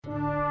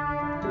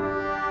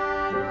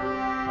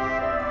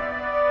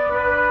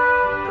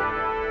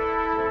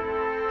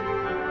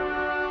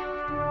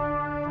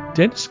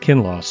Dennis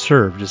Kinlaw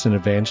served as an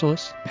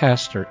evangelist,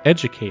 pastor,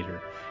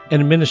 educator,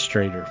 and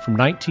administrator from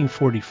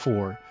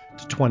 1944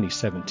 to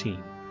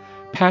 2017.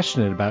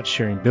 Passionate about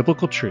sharing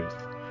biblical truth,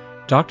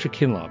 Dr.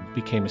 Kinlaw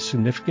became a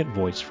significant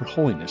voice for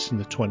holiness in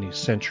the 20th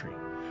century.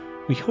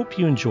 We hope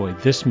you enjoy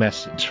this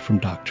message from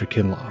Dr.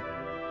 Kinlaw.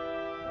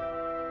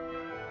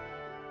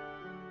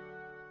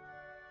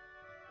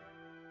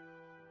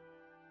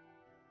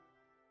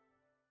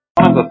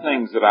 One of the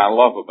things that I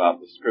love about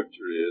the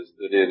Scripture is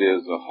that it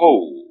is a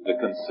whole, the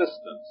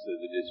consistency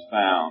that is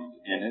found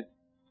in it,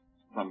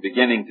 from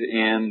beginning to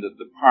end, that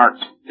the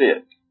parts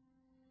fit.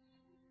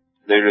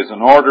 There is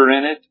an order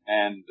in it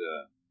and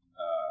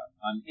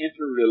an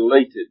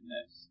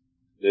interrelatedness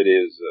that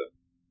is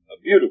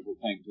a beautiful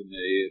thing to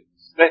me,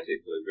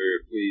 aesthetically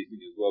very pleasing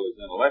as well as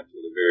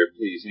intellectually very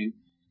pleasing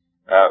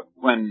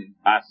when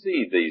I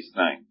see these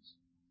things.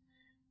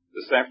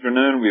 This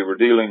afternoon we were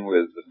dealing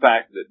with the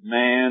fact that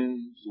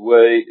man's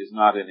way is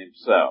not in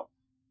himself.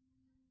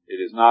 It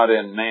is not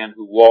in man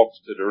who walks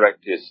to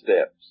direct his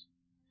steps.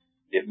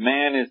 If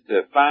man is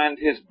to find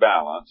his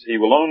balance, he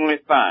will only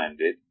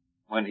find it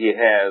when he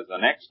has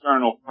an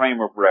external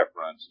frame of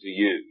reference to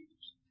use.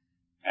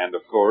 And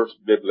of course,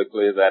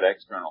 biblically, that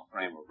external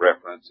frame of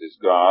reference is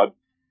God,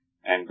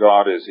 and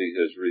God as He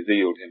has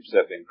revealed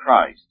Himself in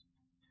Christ.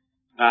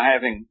 Now,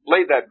 having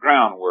laid that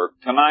groundwork,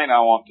 tonight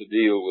I want to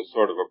deal with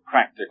sort of a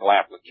practical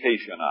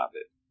application of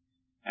it.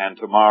 And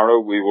tomorrow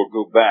we will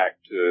go back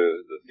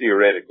to the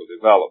theoretical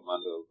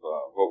development of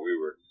what we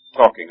were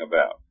talking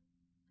about.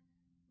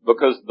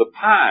 Because the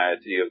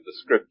piety of the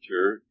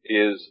Scripture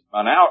is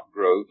an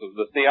outgrowth of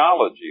the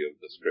theology of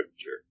the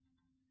Scripture.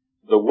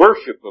 The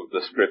worship of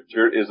the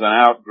Scripture is an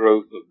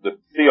outgrowth of the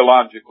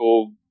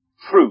theological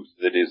truth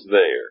that is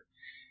there.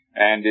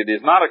 And it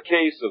is not a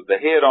case of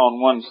the head on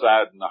one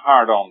side and the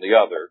heart on the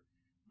other,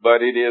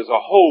 but it is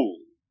a whole,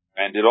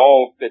 and it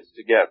all fits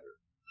together.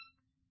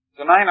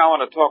 Tonight I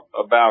want to talk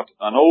about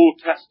an Old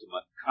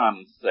Testament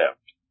concept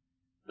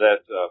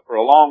that for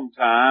a long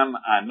time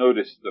I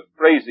noticed the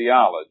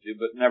phraseology,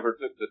 but never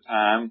took the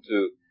time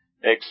to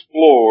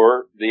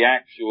explore the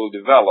actual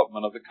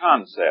development of the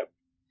concept.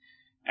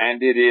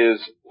 And it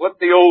is what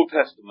the Old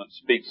Testament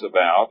speaks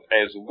about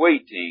as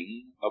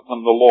waiting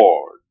upon the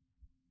Lord,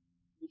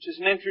 which is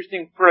an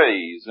interesting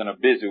phrase in a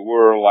busy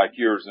world like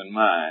yours and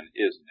mine,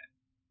 isn't it?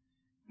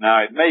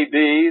 Now, it may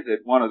be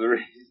that one of the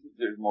reasons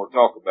there's more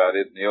talk about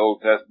it in the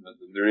Old Testament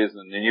than there is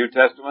in the New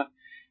Testament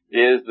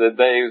is that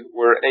they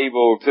were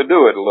able to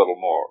do it a little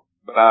more.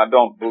 But I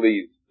don't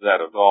believe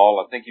that at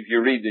all. I think if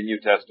you read the New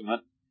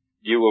Testament,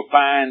 you will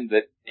find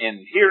that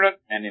inherent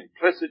and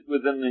implicit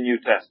within the New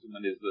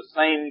Testament is the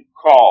same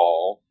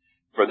call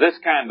for this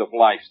kind of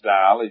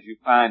lifestyle as you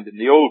find in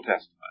the Old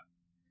Testament.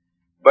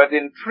 But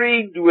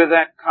intrigued with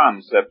that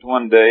concept,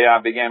 one day I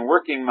began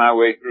working my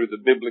way through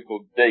the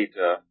biblical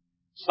data,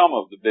 some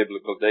of the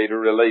biblical data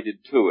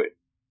related to it.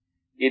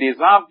 It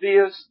is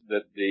obvious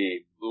that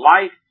the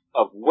life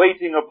of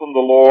waiting upon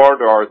the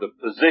Lord, or the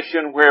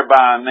position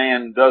whereby a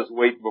man does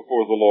wait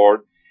before the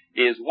Lord,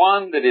 is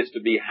one that is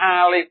to be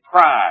highly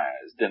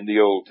prized in the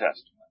Old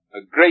Testament. A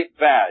great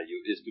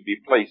value is to be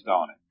placed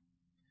on it.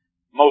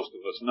 Most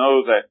of us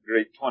know that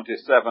great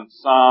 27th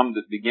Psalm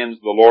that begins,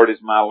 "The Lord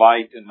is my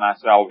light and my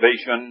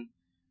salvation.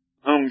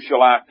 Whom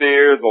shall I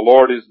fear? The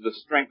Lord is the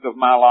strength of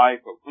my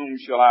life. Of whom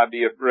shall I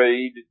be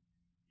afraid?"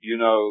 You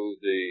know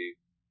the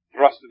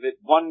thrust of it.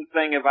 "One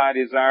thing have I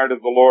desired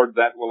of the Lord,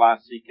 that will I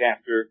seek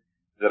after,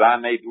 that I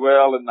may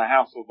dwell in the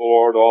house of the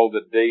Lord all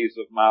the days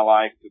of my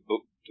life,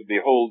 to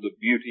behold the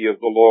beauty of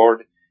the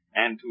Lord,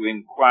 and to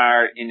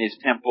inquire in His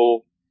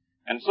temple."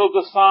 And so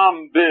the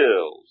psalm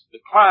builds. The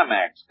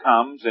climax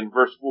comes in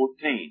verse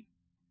 14.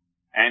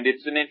 And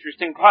it's an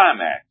interesting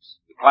climax.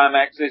 The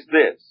climax is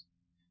this: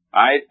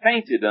 "I had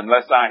fainted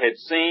unless I had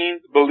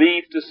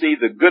believed to see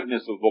the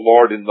goodness of the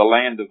Lord in the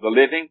land of the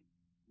living.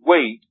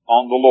 Wait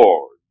on the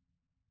Lord.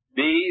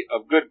 Be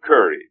of good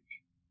courage,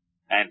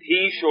 and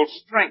He shall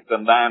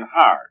strengthen thine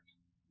heart.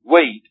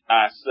 Wait,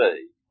 I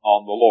say,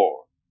 on the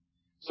Lord."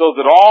 So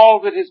that all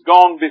that has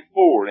gone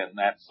before in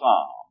that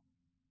psalm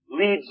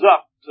leads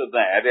up to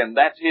that, and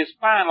that's His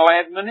final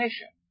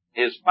admonition.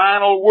 His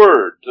final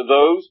word to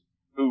those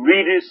who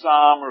read His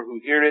psalm or who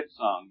hear it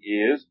sung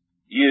is,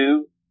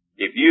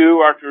 if you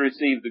are to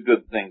receive the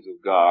good things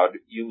of God,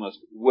 you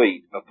must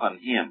wait upon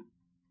Him.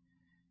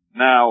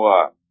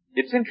 Now,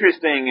 it's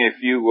interesting,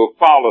 if you will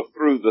follow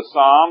through the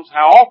Psalms,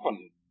 how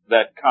often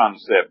that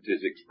concept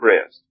is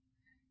expressed,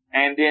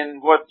 and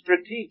in what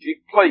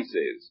strategic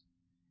places.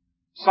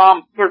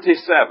 Psalm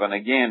 37,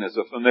 again, is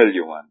a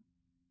familiar one.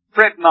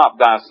 "Fret not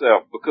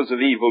thyself because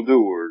of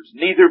evildoers,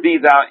 neither be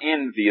thou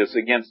envious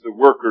against the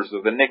workers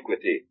of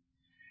iniquity.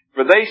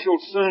 For they shall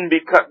soon be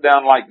cut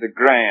down like the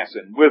grass,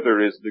 and wither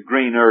as the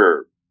green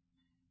herb."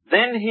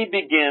 Then he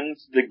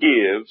begins to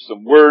give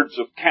some words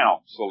of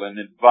counsel and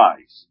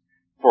advice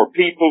for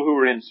people who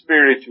are in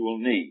spiritual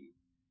need.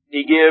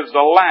 He gives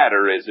a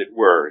ladder, as it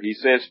were. He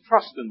says,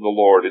 "Trust in the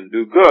Lord and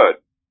do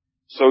good.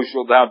 So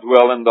shalt thou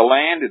dwell in the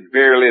land, and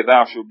verily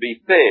thou shalt be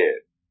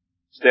fed.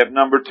 Step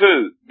number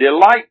 2,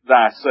 delight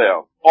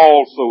thyself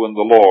also in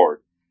the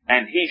Lord,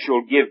 and he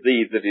shall give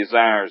thee the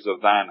desires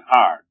of thine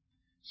heart.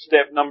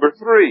 Step number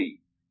 3,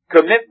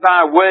 commit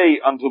thy way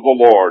unto the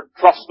Lord,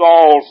 trust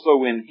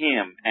also in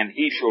him, and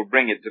he shall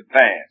bring it to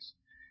pass.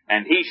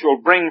 And he shall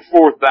bring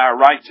forth thy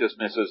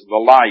righteousness as the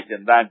light,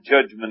 and thy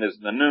judgment as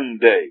the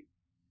noonday.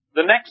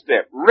 The next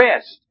step,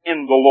 rest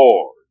in the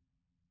Lord.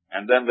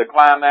 And then the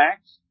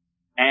climax,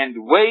 and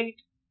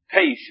wait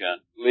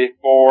patiently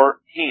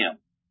for him.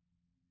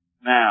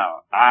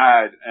 Now,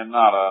 I am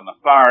not an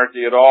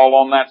authority at all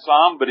on that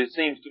psalm, but it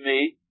seems to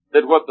me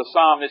that what the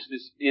psalmist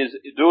is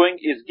doing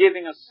is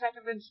giving a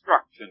set of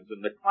instructions,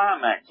 and the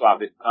climax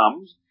of it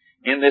comes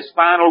in this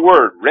final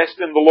word, rest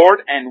in the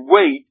Lord and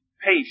wait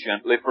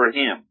patiently for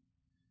him.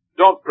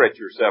 Don't fret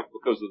yourself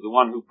because of the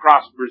one who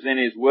prospers in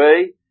his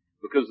way,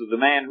 because of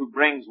the man who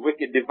brings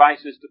wicked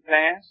devices to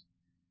pass.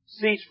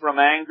 Cease from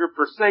anger,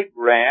 forsake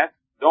wrath,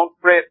 don't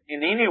fret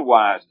in any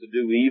wise to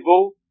do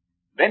evil.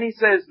 Then he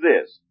says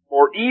this,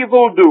 for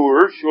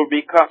evildoers shall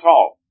be cut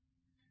off,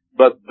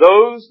 but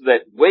those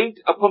that wait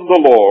upon the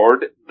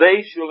Lord,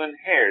 they shall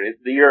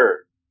inherit the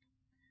earth.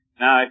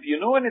 Now, if you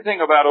know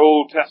anything about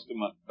Old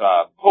Testament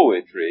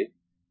poetry,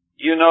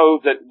 you know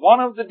that one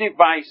of the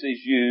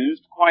devices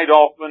used quite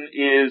often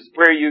is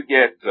where you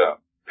get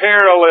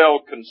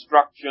parallel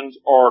constructions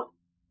or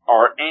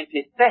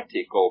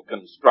antithetical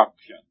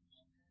constructions.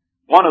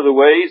 One of the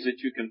ways that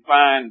you can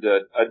find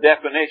a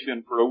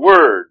definition for a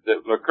word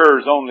that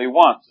occurs only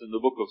once in the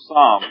book of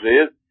Psalms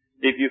is,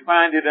 if you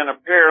find it in a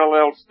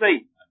parallel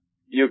statement,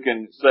 you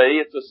can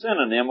say it's a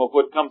synonym of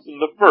what comes in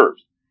the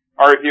first.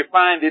 Or if you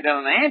find it in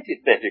an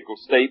antithetical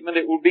statement,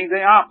 it will be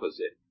the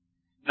opposite.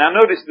 Now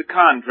notice the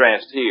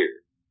contrast here.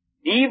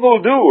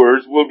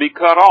 Evildoers will be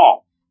cut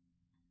off,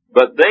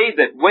 but they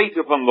that wait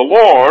upon the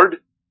Lord,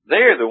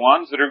 they're the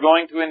ones that are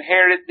going to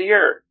inherit the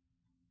earth.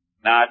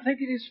 Now I think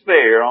it is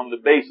fair on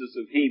the basis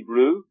of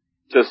Hebrew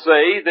to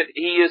say that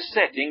he is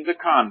setting the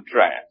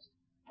contrast.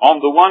 On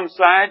the one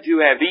side you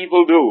have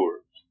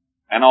evildoers,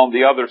 and on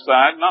the other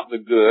side not the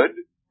good,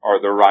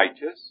 or the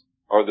righteous,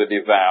 or the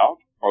devout,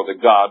 or the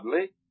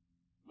godly,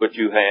 but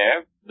you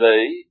have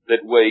they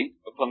that wait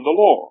upon the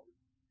Lord.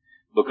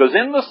 Because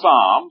in the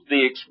Psalms,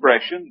 the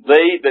expression,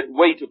 they that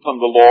wait upon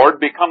the Lord,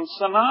 becomes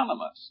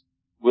synonymous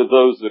with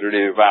those that are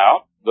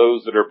devout,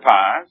 those that are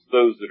pious,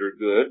 those that are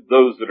good,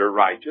 those that are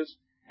righteous,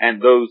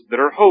 and those that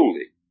are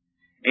holy.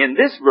 In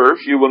this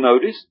verse, you will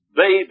notice,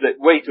 they that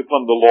wait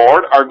upon the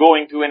Lord are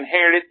going to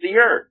inherit the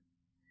earth.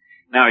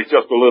 Now, it's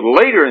just a little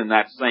later in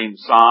that same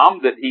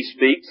psalm that he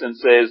speaks and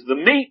says, the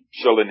meek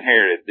shall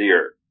inherit the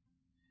earth.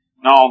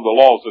 Now, on the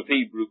laws of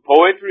Hebrew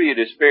poetry,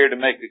 it is fair to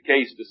make a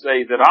case to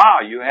say that,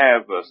 you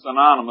have a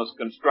synonymous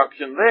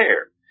construction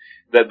there.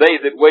 That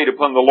they that wait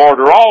upon the Lord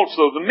are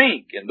also the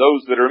meek, and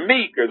those that are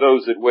meek are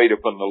those that wait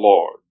upon the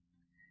Lord.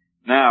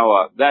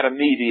 Now, that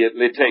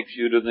immediately takes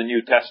you to the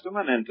New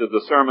Testament and to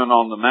the Sermon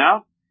on the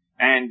Mount,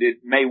 and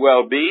it may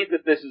well be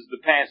that this is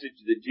the passage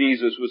that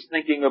Jesus was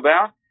thinking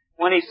about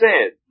when he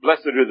said,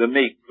 blessed are the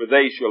meek, for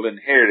they shall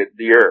inherit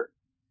the earth.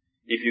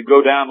 If you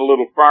go down a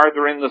little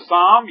farther in the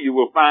psalm, you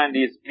will find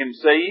him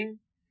saying,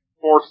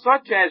 for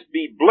such as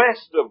be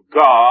blessed of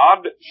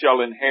God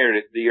shall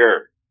inherit the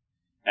earth.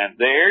 And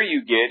there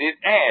you get it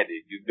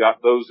added. You've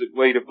got those that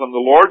wait upon the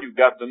Lord. You've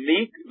got the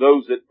meek,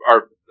 those that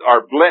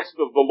are blessed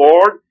of the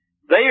Lord.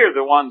 They are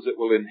the ones that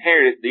will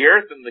inherit the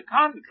earth. And the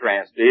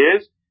contrast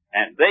is,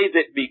 and they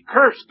that be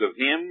cursed of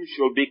him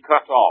shall be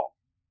cut off.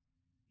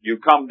 You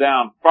come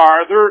down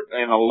farther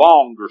in a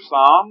longer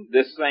psalm,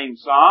 this same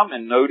psalm,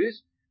 and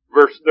notice,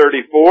 verse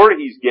 34,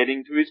 he's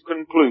getting to his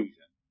conclusion.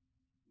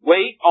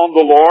 Wait on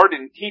the Lord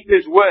and keep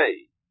his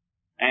way,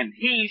 and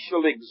he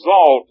shall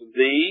exalt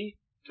thee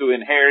to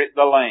inherit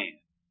the land.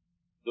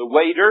 The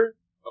waiter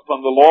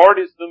upon the Lord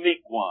is the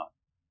meek one,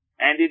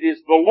 and it is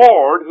the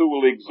Lord who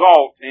will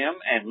exalt him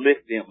and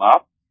lift him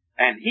up,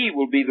 and he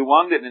will be the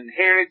one that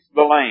inherits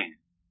the land.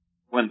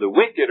 When the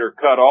wicked are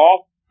cut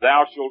off,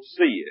 thou shalt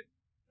see it.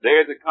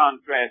 There the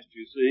contrast,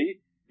 you see,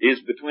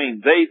 is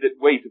between they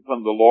that wait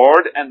upon the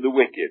Lord and the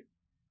wicked.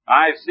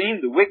 I have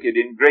seen the wicked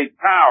in great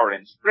power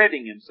and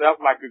spreading himself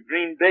like a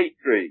green date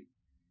tree.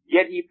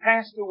 Yet he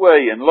passed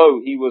away, and lo,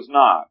 he was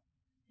not.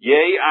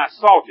 Yea, I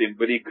sought him,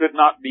 but he could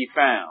not be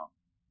found.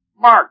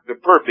 Mark the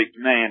perfect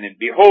man, and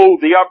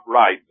behold the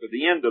upright, for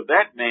the end of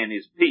that man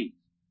is peace.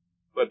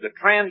 But the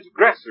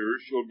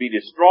transgressors shall be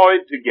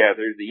destroyed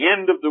together, the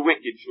end of the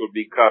wicked shall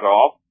be cut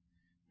off.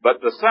 But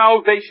the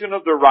salvation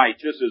of the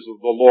righteous is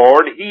of the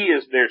Lord. He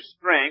is their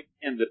strength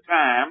in the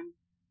time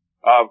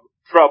of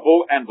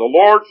trouble, and the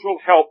Lord shall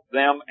help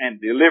them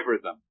and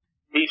deliver them.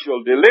 He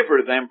shall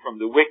deliver them from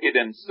the wicked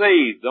and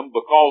save them,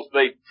 because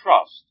they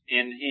trust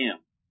in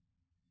him.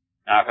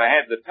 Now, if I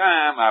had the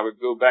time, I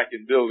would go back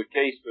and build a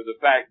case for the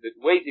fact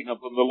that waiting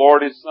upon the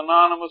Lord is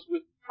synonymous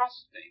with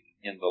trusting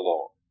in the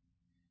Lord,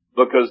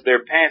 because there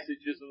are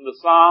passages in the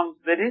Psalms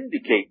that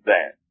indicate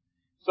that.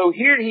 So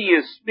here he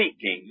is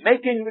speaking,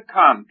 making the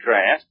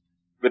contrast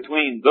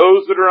between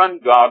those that are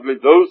ungodly,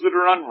 those that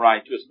are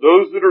unrighteous,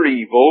 those that are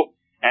evil,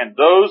 and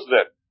those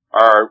that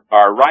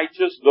are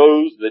righteous,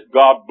 those that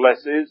God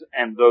blesses,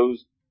 and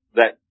those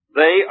that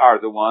they are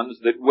the ones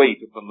that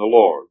wait upon the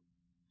Lord.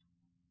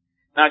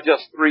 Now,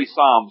 just 3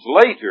 Psalms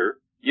later,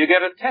 you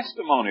get a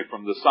testimony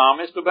from the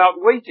psalmist about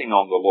waiting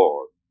on the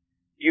Lord.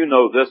 You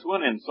know this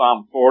one in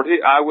Psalm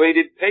 40, I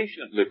waited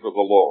patiently for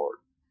the Lord,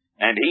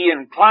 and He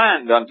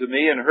inclined unto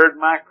me and heard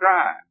my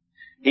cry.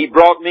 He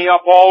brought me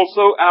up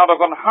also out of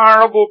an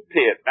horrible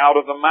pit, out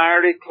of the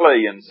miry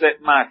clay, and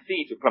set my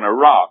feet upon a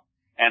rock,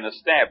 and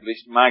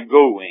established my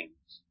goings.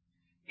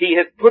 He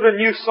hath put a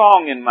new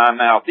song in my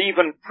mouth,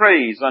 even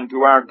praise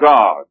unto our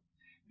God.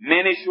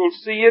 Many shall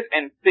see it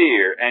and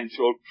fear, and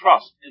shall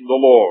trust in the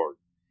Lord.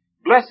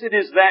 Blessed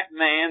is that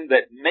man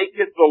that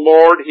maketh the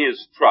Lord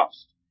his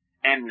trust,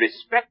 and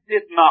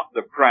respecteth not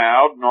the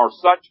proud, nor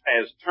such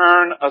as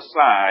turn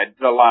aside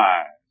to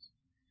lies.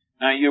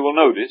 Now you will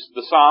notice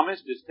the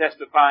psalmist is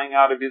testifying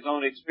out of his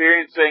own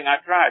experience, saying,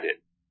 I tried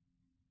it.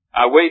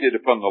 I waited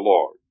upon the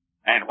Lord.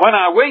 And when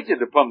I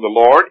waited upon the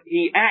Lord,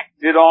 He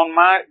acted on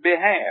my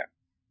behalf.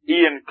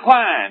 He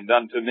inclined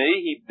unto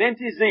me, He bent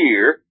His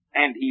ear,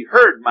 and He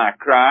heard my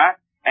cry,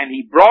 and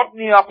He brought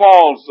me up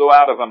also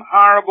out of an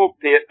horrible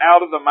pit,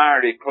 out of the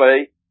miry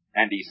clay,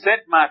 and He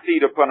set my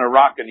feet upon a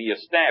rock, and He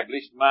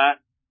established my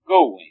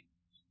goings.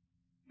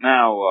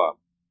 Now,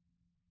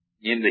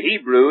 in the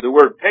Hebrew, the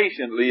word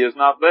patiently is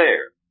not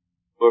there.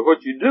 But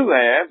what you do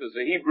have is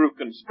a Hebrew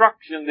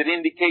construction that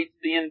indicates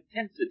the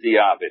intensity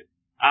of it.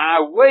 I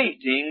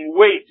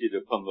waited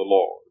upon the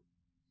Lord.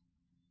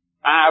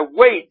 I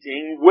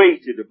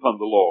waited upon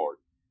the Lord.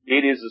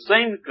 It is the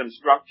same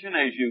construction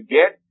as you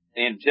get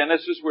in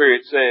Genesis where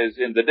it says,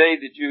 in the day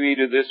that you eat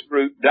of this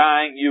fruit,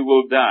 dying you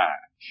will die.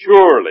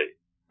 Surely,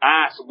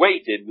 I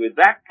waited with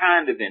that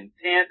kind of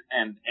intent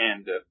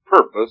and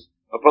purpose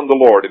upon the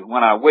Lord. And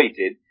when I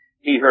waited,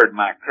 He heard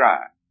my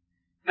cry.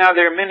 Now,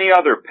 there are many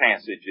other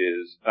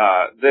passages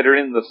that are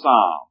in the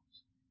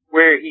Psalms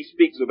where He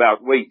speaks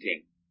about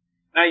waiting.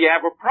 Now, you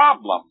have a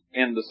problem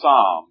in the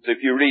Psalms if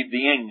you read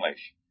the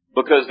English,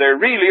 because there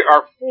really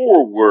are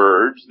 4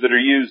 words that are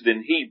used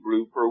in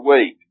Hebrew for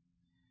wait.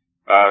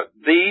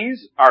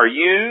 These are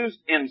used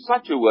in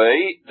such a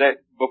way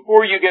that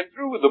before you get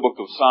through with the book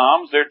of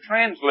Psalms, they're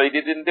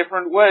translated in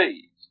different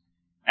ways.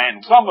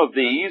 And some of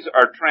these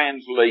are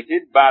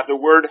translated by the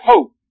word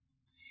hope.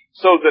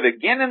 So that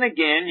again and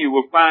again you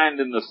will find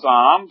in the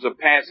Psalms a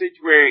passage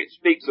where it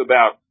speaks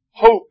about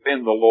hope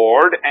in the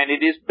Lord, and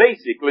it is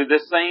basically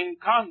the same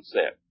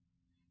concept,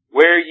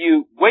 where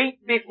you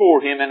wait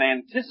before Him in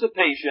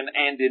anticipation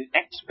and in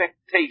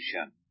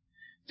expectation.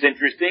 It's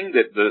interesting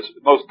that the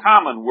most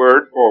common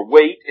word for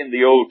wait in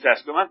the Old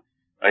Testament,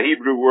 a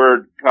Hebrew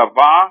word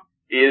kavah,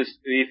 is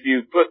if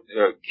you put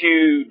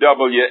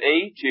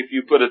Q-W-H, if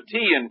you put a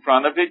T in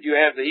front of it, you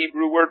have the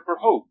Hebrew word for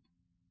hope.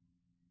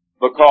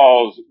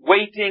 Because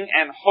waiting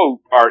and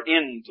hope are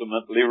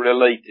intimately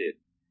related.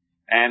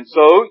 And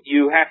so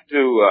you have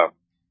to,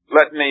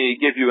 let me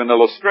give you an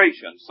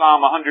illustration.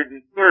 Psalm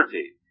 130,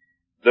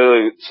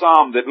 the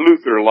psalm that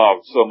Luther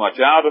loved so much.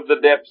 Out of the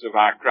depths have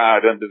I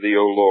cried unto Thee,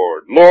 O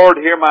Lord. Lord,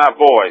 hear my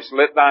voice.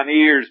 Let Thine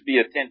ears be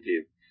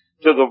attentive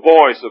to the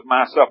voice of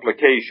my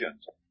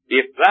supplications.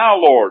 If Thou,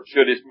 Lord,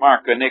 shouldest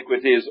mark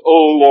iniquities,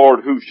 O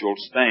Lord, who shall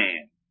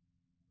stand?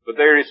 But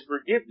there is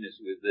forgiveness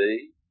with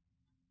Thee,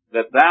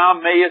 that Thou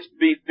mayest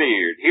be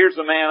feared. Here's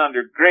a man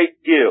under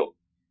great guilt.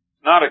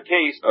 Not a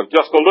case of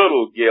just a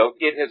little guilt.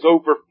 It has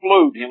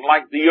overflowed him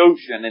like the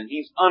ocean, and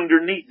he's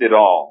underneath it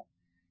all.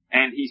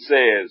 And he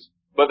says,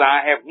 but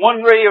I have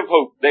one ray of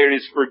hope. There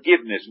is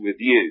forgiveness with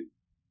You.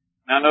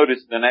 Now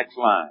notice the next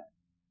line.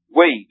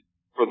 Wait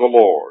for the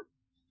Lord.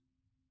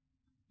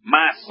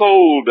 My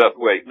soul doth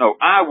wait. No,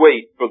 I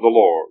wait for the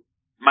Lord.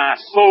 My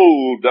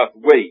soul doth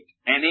wait,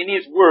 and in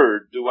His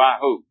word do I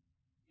hope.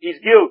 He's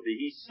guilty.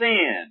 He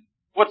sinned.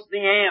 What's the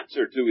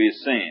answer to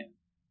his sin?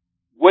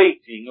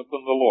 Waiting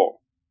upon the Lord.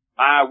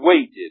 I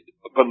waited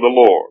upon the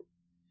Lord.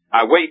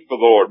 I wait for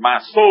the Lord. My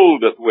soul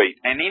doth wait,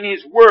 and in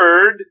His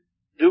word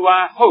do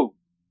I hope.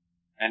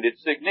 And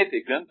it's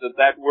significant that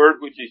that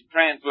word which is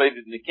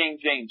translated in the King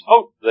James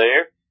hope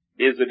there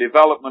is a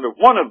development of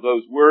one of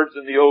those words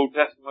in the Old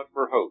Testament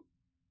for hope.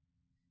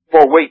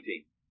 For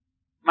waiting.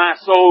 My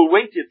soul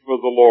waiteth for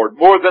the Lord,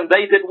 more than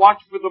they that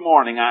watch for the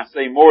morning. I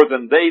say, more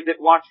than they that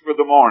watch for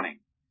the morning.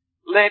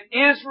 Let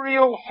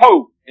Israel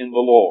hope in the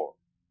Lord.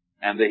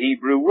 And the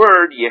Hebrew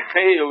word,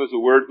 yechel, is a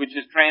word which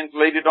is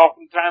translated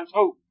oftentimes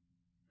hope.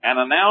 And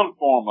a noun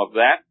form of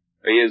that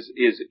is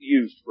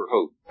used for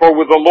hope. For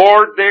with the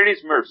Lord there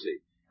is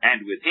mercy,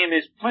 and with Him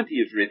is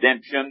plenteous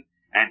redemption,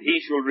 and He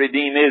shall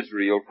redeem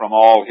Israel from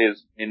all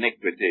his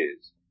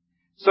iniquities.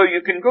 So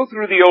you can go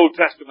through the Old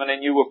Testament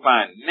and you will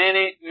find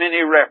many,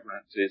 many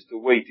references to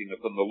waiting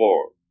upon the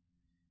Lord.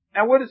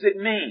 Now what does it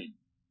mean?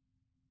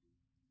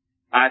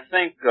 I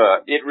think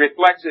it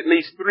reflects at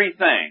least 3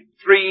 things,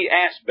 3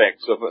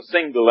 aspects of a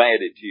single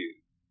attitude.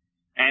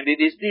 And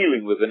it is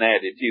dealing with an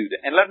attitude.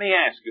 And let me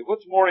ask you,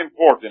 what's more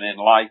important in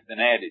life than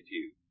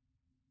attitude?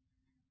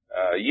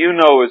 You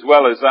know as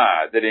well as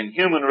I that in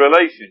human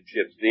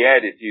relationships, the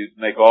attitudes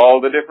make all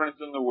the difference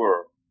in the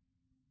world.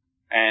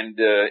 And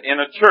in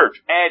a church,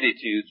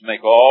 attitudes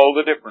make all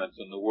the difference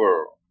in the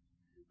world.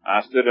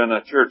 I stood in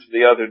a church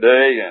the other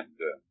day, and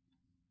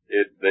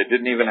they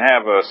didn't even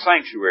have a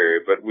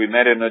sanctuary, but we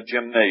met in a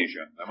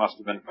gymnasium. There must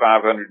have been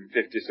 550,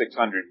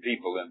 600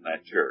 people in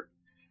that church.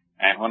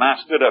 And when I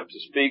stood up to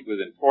speak,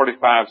 within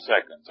 45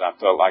 seconds, I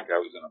felt like I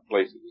was in a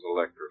place that was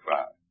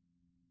electrified.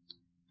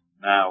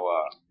 Now,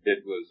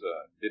 it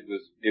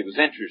was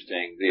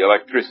interesting, the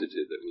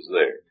electricity that was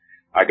there.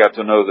 I got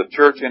to know the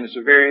church, and it's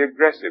a very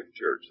aggressive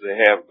church. They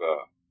have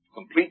a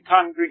complete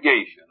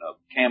congregation of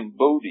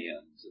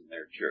Cambodians in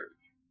their church.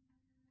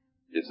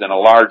 It's in a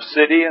large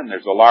city, and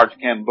there's a large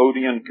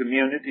Cambodian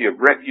community of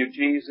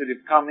refugees that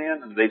have come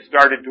in, and they've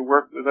started to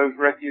work with those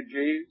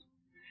refugees.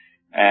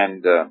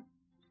 And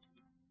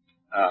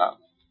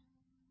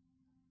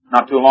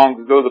not too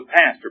long ago, the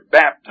pastor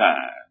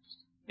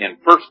baptized in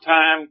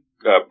first-time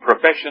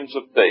professions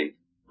of faith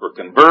for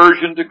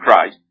conversion to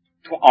Christ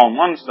on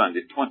one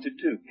Sunday,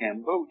 22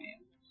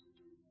 Cambodians.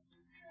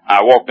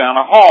 I walked down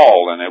a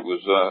hall, and it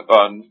was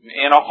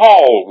in a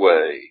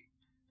hallway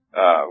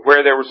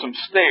where there were some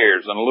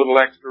stairs and a little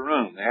extra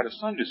room. They had a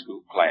Sunday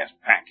school class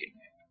packing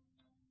it.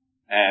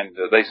 And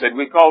they said,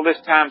 we call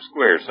this Times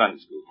Square Sunday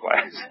school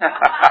class.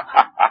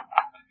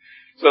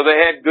 So they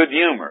had good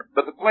humor.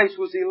 But the place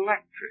was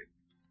electric.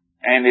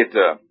 And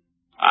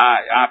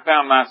I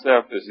found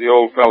myself, as the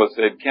old fellow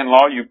said,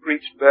 Kinlaw, you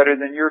preached better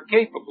than you're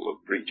capable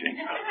of preaching.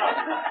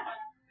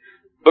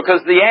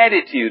 Because the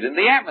attitude and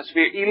the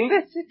atmosphere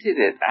elicited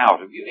it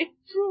out of you.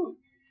 It's true.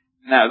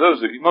 Now,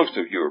 most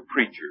of you are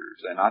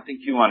preachers, and I think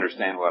you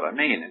understand what I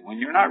mean. And when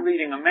you're not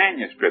reading a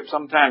manuscript,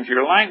 sometimes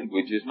your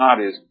language is not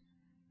as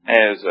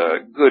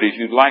good as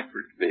you'd like for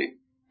it to be.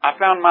 I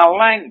found my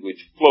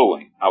language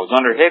flowing. I was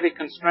under heavy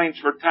constraints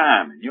for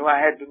time, and knew I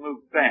had to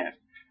move fast.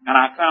 And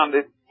I found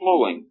it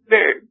flowing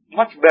very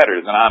much better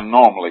than I'm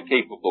normally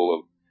capable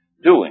of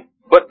doing.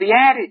 But the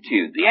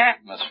attitude, the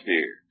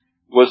atmosphere,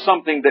 was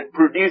something that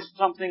produced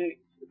something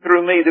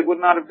through me that would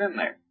not have been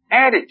there.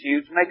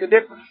 Attitudes make a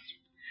difference.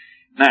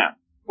 Now,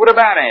 what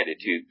about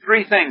attitude?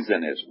 Three things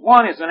in this.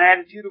 One is an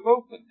attitude of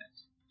openness.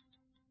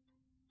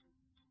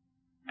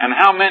 And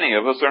how many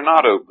of us are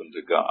not open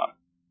to God?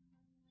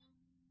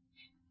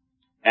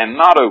 And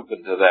not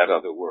open to that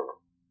other world?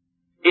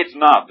 It's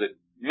not that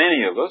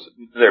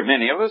there are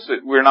many of us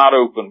that we're not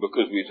open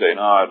because we say,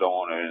 no, I don't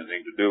want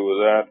anything to do with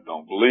that. I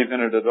don't believe in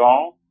it at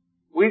all.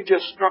 We've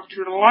just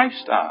structured a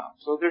lifestyle,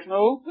 so there's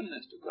no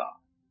openness to God.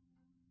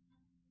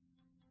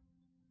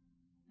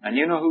 And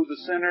you know who the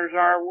sinners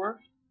are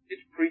worse?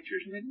 It's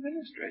preachers and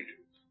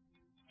administrators.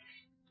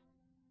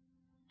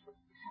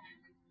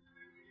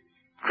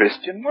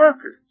 Christian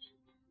workers.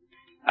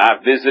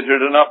 I've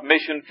visited enough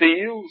mission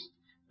fields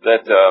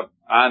that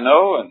I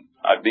know, and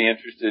I'd be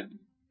interested,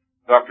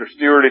 Dr.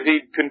 Stewart, if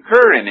he'd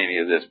concur in any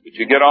of this. But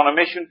you get on a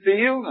mission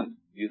field, and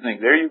you think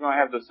there you're going to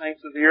have the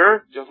saints of the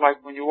earth, just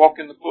like when you walk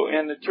in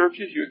the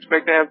churches, you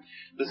expect to have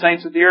the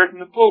saints of the earth in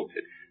the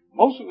pulpit.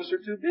 Most of us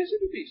are too busy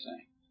to be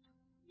saints.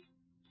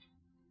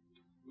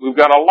 We've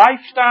got a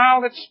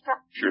lifestyle that's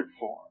structured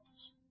for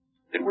us,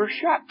 that we're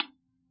shut.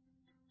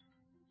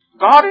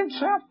 God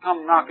Himself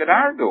come knock at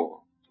our door,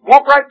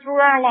 walk right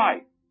through our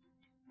life,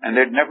 and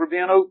there'd never be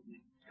an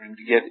opening for Him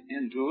to get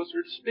into us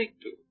or to speak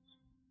to us.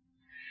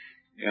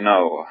 You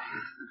know,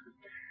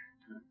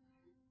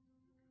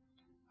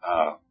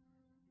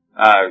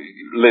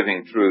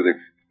 living through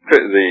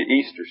the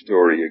Easter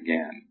story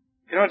again.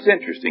 You know, it's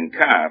interesting.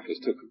 Caiaphas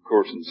took a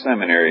course in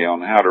seminary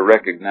on how to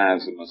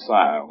recognize the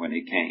Messiah when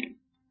He came.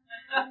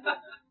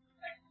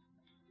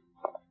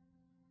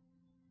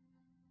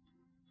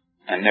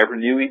 And never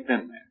knew He'd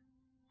been there.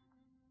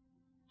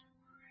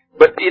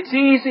 But it's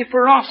easy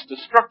for us to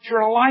structure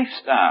a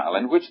lifestyle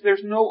in which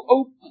there's no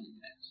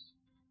openness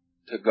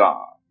to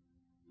God.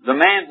 The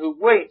man who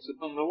waits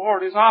upon the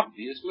Lord is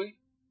obviously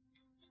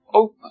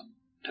open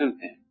to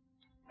Him.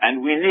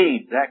 And we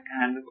need that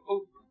kind of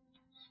openness.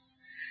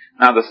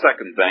 Now, the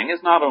second thing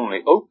is not only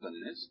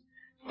openness,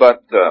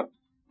 but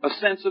a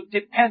sense of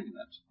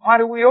dependence. Why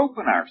do we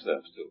open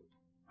ourselves to it?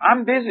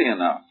 I'm busy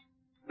enough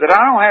that I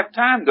don't have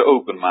time to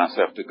open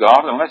myself to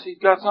God unless He's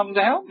got something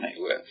to help me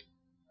with.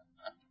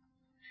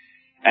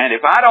 And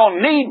if I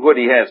don't need what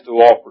He has to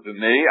offer to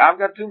me, I've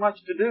got too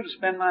much to do to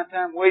spend my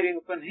time waiting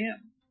upon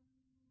Him.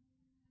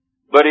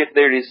 But if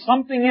there is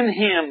something in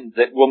Him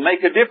that will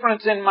make a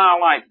difference in my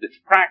life that's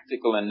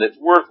practical and that's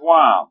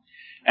worthwhile,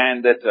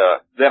 and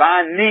that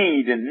I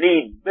need and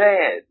need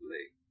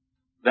badly,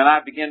 then I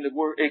begin to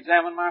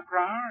examine my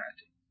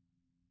priority.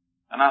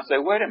 And I say,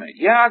 wait a minute,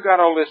 yeah, I got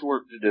all this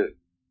work to do,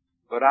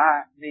 but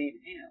I need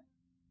Him.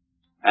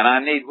 And I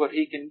need what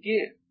He can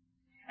give.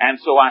 And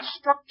so I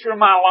structure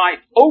my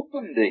life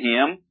open to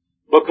Him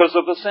because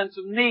of a sense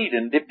of need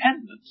and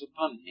dependence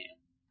upon Him.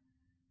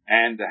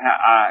 And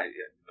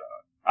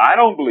I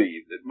don't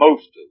believe that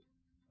most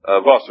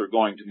of us are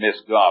going to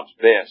miss God's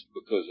best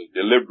because of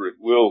deliberate,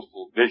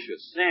 willful,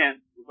 vicious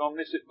sin. We're going to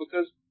miss it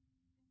because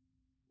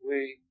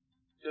we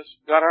just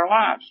got our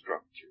lives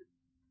structured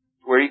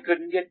where He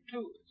couldn't get to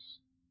us.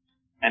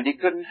 And He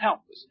couldn't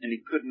help us. And He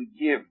couldn't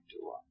give to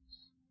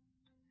us.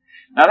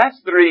 Now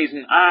that's the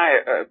reason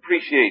I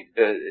appreciate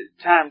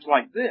times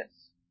like this.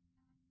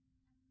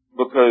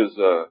 Because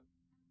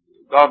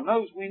God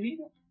knows we need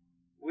them.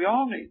 We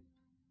all need them.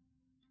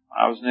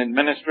 I was an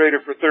administrator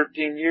for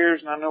 13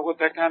 years, and I know what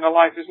that kind of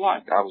life is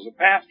like. I was a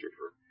pastor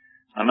for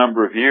a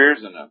number of years,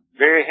 and a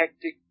very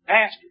hectic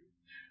pastor.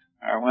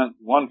 I went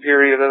one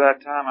period of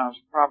that time, I was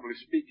probably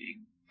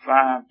speaking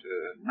 5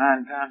 to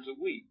 9 times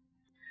a week.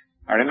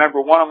 I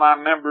remember one of my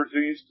members who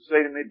used to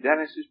say to me,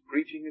 "Dennis's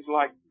preaching is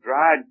like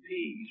dried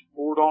peas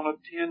poured on a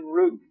tin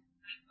roof."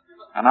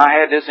 And I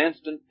had this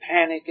instant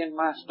panic in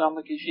my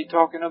stomach. Is she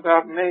talking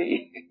about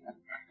me?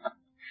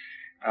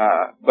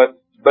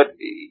 But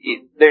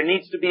there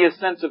needs to be a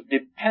sense of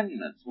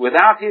dependence.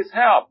 Without His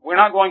help, we're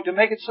not going to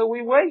make it, so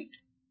we wait.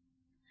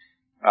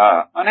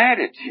 An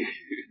attitude.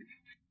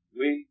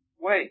 We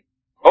wait.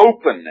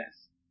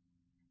 Openness.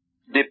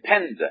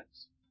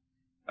 Dependence.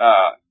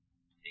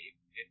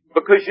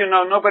 Because,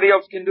 nobody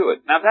else can do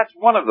it. Now, that's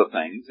one of the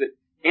things that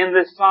in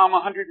this Psalm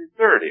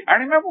 130, I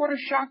remember what a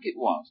shock it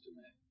was to me.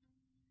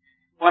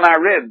 When I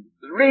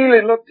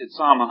really looked at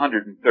Psalm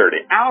 130,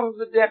 out of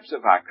the depths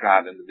have I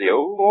cried unto Thee,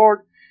 O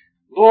Lord,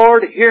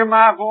 Lord, hear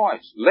my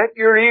voice. Let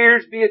your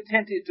ears be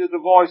attentive to the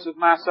voice of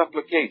my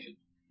supplication.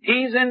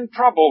 He's in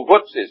trouble.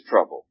 What's his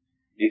trouble?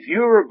 If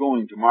you are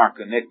going to mark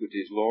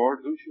iniquities, Lord,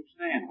 who shall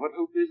stand? What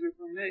hope is there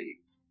for me?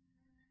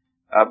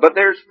 But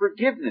there's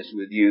forgiveness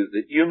with you,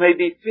 that you may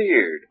be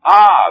feared.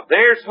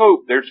 There's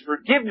hope. There's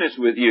forgiveness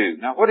with you.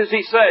 Now, what does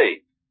He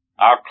say?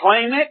 I'll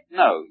claim it?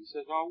 No. He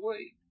says, I'll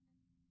wait.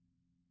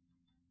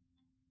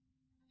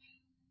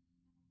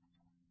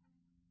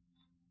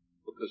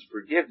 Because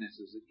forgiveness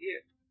is a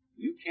gift.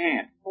 You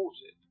can't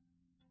force it.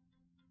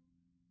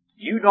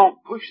 You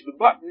don't push the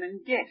button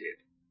and get it.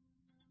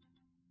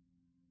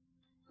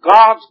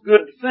 God's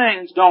good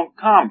things don't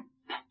come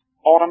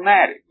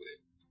automatically.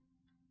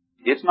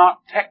 It's not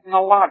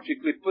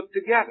technologically put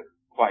together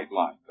quite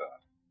like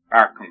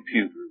our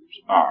computers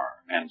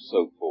are, and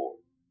so forth.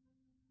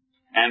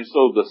 And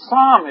so the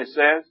psalmist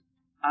says,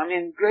 I'm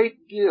in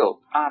great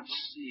guilt. I've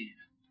sinned.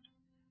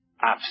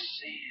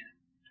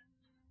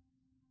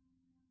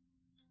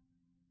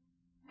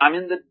 I'm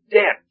in the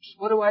depths.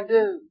 What do I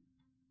do?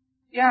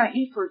 Yeah,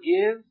 He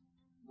forgives.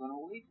 I'm going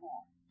to wait for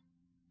Him.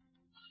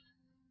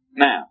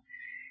 Now,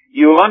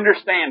 you'll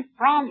understand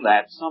from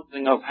that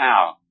something of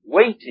how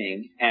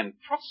waiting and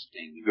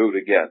trusting go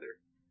together.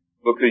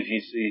 Because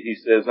you see, He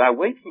says, I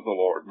wait for the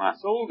Lord. My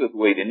soul doth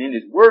wait, and in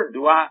His word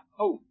do I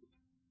hope.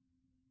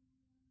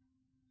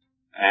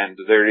 And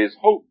there is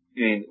hope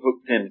being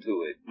hooked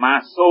into it.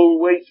 My soul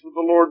waits for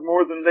the Lord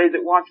more than they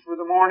that watch for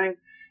the morning.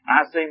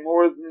 I say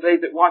more than they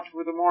that watch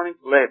for the morning.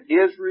 Let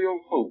Israel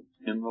hope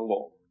in the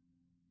Lord.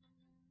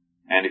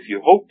 And if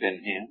you hope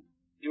in Him,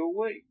 you'll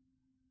wait.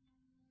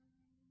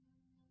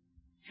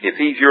 If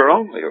He's your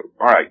only hope.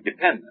 All right,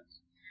 dependence.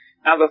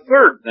 Now the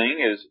third thing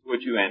is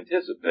what you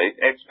anticipate,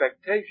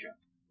 expectation.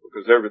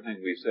 Because everything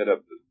we've said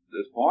up to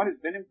this point has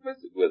been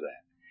implicit with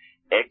that.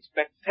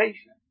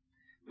 Expectation.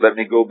 Let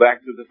me go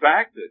back to the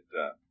fact that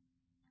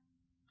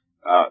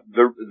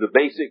the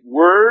basic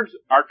words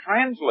are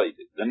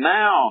translated. The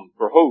noun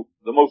for hope,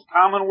 the most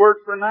common word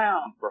for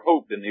noun for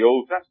hope in the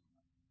Old Testament,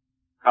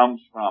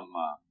 comes from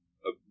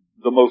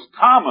the most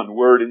common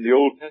word in the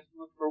Old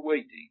Testament for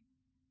waiting.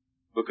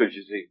 Because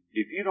you see,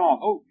 if you don't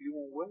hope, you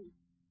won't wait.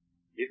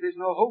 If there's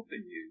no hope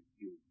in you,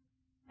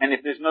 and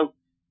if there's no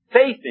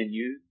faith in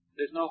you,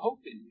 there's no hope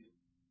in you.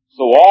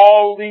 So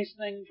all these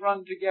things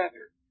run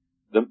together.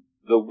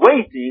 The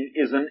waiting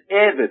is an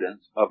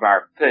evidence of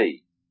our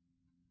faith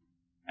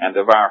and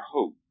of our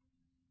hope.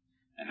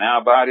 And now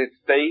about it,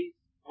 faith,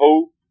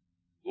 hope,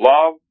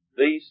 love,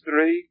 these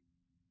three.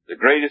 The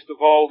greatest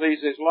of all these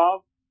is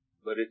love,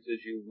 but it's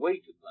as you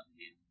wait upon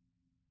Him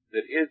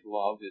that His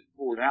love is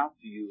poured out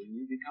to you and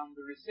you become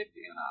the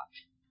recipient of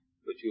it.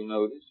 But you'll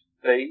notice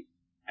faith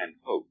and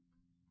hope,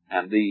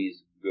 and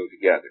these go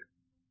together.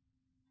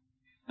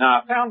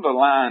 Now I found a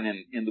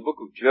line in the book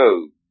of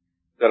Job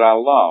that I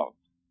love.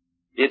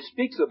 It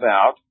speaks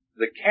about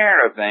the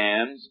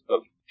caravans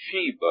of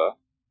Sheba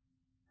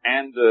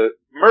and the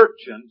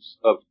merchants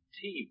of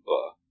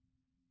Teba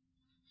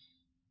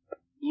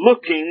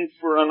looking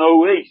for an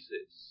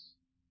oasis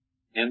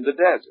in the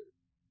desert.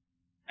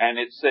 And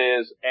it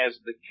says, as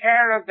the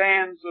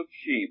caravans of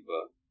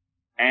Sheba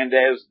and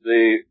as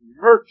the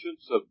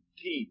merchants of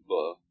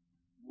Teba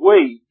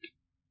wait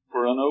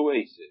for an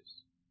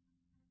oasis.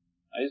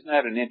 Now, isn't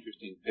that an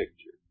interesting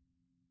picture?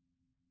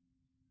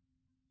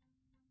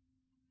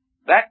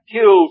 That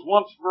kills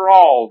once for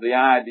all the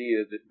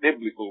idea that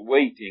biblical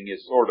waiting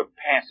is sort of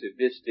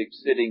passivistic,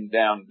 sitting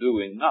down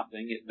doing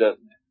nothing. It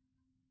doesn't.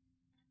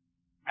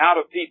 How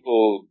do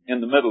people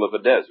in the middle of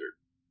a desert,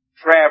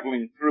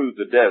 traveling through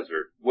the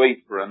desert,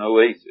 wait for an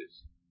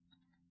oasis?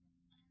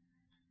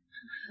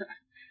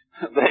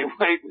 They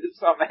wait with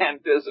some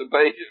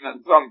anticipation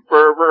and some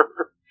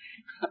fervor.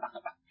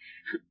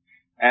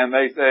 And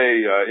they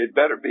say, it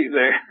better be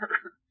there.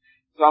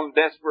 Some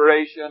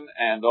desperation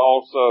and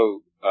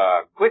also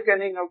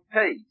quickening of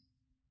pace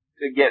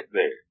to get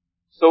there.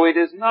 So it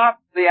is not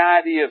the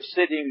idea of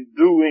sitting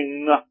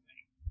doing nothing.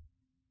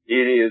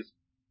 It is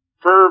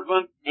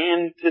fervent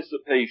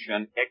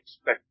anticipation,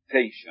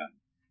 expectation,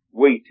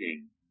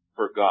 waiting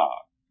for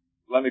God.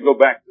 Let me go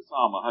back to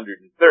Psalm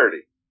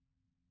 130.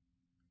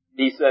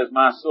 He says,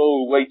 my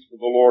soul waits for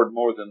the Lord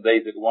more than they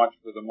that watch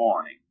for the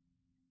morning.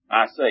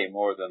 I say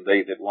more than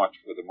they that watch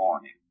for the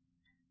morning.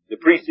 The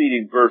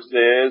preceding verse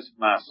says,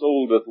 my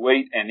soul doth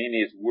wait, and in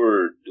His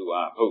word do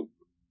I hope.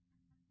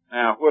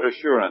 Now, what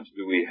assurance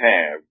do we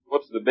have?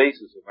 What's the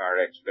basis of our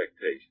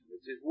expectation?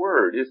 It's His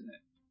word, isn't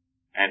it?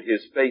 And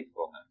His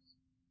faithfulness.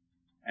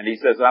 And He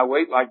says, I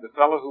wait like the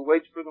fellow who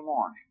waits for the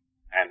morning.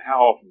 And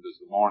how often does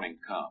the morning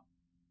come?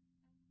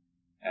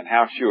 And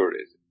how sure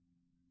is it?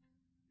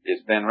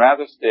 It's been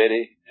rather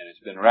steady, and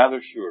it's been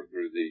rather sure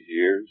through these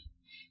years.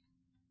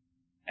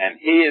 And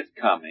His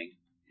coming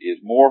is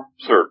more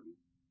certain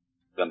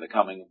than the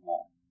coming of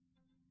morning.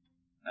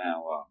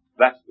 Now,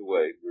 that's the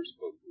way we're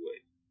supposed to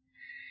wait.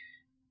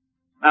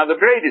 Now, the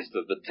greatest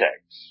of the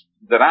texts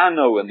that I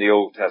know in the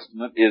Old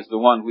Testament is the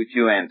one which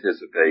you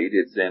anticipate.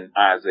 It's in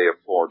Isaiah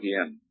 40,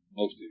 and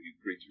most of you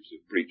preachers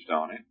have preached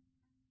on it.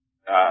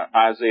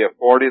 Isaiah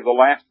 40, the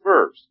last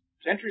verse.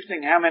 It's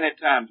interesting how many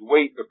times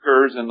wait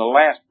occurs in the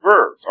last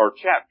verse or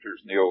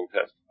chapters in the Old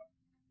Testament.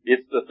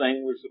 It's the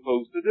thing we're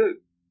supposed to do.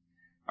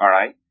 All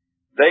right.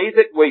 They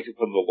that wait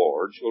upon the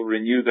Lord shall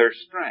renew their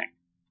strength.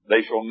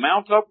 They shall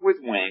mount up with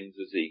wings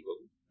as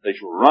eagles. They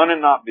shall run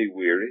and not be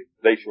weary.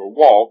 They shall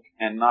walk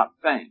and not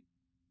faint.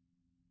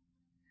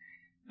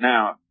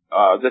 Now,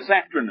 this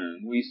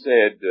afternoon we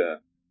said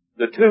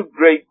the two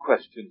great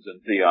questions in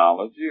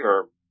theology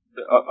are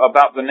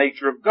about the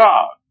nature of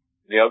God.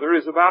 The other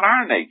is about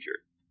our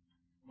nature.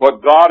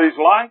 What God is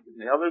like,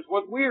 and the other is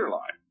what we're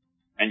like.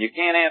 And you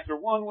can't answer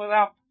one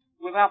without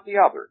the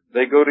other.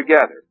 They go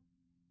together.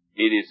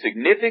 It is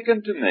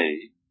significant to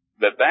me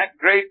that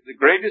the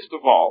greatest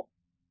of all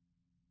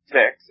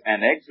texts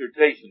and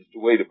exhortations to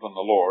wait upon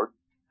the Lord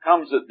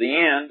comes at the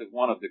end of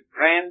one of the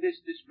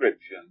grandest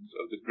descriptions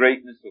of the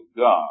greatness of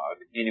God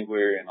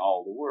anywhere in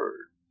all the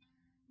Word.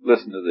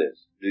 Listen to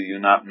this. Do you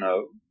not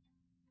know?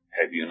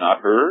 Have you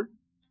not heard?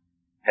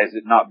 Has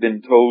it not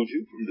been told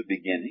you from the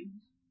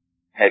beginning?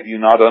 Have you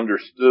not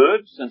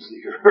understood since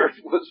the earth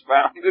was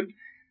founded?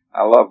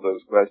 I love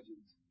those questions.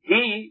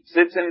 He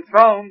sits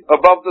enthroned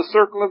above the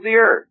circle of the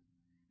earth,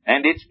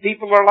 and its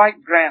people are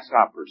like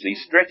grasshoppers. He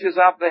stretches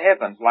out the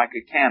heavens like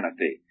a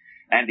canopy,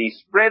 and He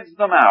spreads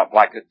them out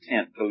like a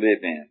tent to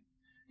live in.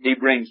 He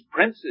brings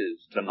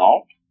princes to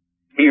naught.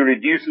 He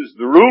reduces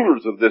the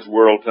rulers of this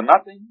world to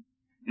nothing.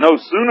 No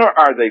sooner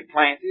are they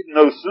planted,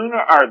 no sooner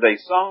are they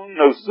sown,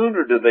 no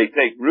sooner do they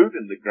take root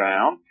in the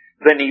ground,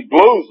 than He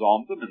blows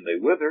on them and they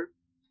wither,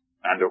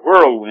 and a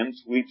whirlwind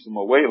sweeps them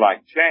away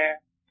like chaff.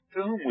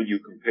 To whom will you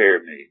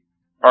compare me?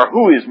 Or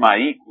who is my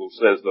equal,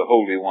 says the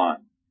Holy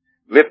One?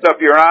 Lift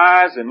up your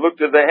eyes and look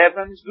to the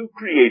heavens. Who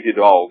created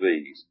all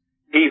these?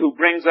 He who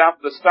brings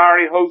out the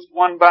starry host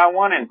one by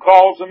one and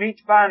calls them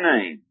each by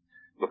name.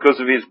 Because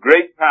of His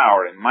great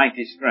power and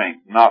mighty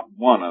strength, not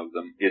one of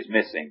them is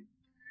missing.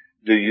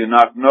 Do you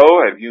not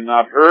know? Have you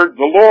not heard?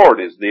 The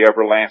Lord is the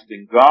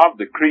everlasting God,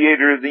 the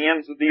creator of the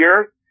ends of the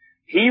earth.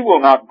 He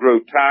will not grow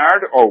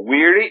tired or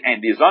weary,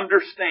 and His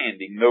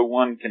understanding no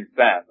one can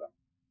fathom.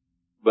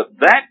 But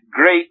that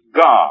great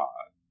God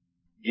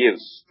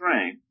gives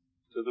strength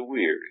to the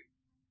weary.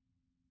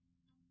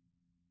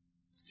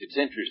 It's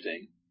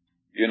interesting.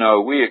 You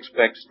know, we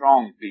expect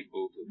strong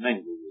people to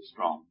mingle with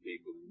strong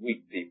people and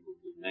weak people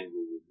to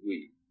mingle with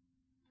weak.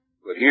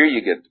 But here you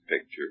get the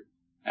picture.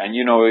 And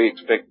you know, we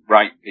expect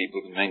bright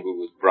people to mingle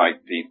with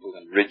bright people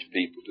and rich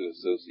people to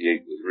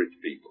associate with rich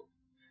people.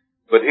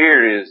 But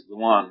here is the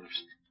one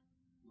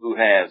who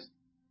has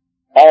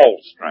all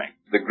strength,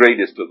 the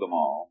greatest of them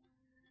all.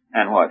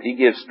 And what? He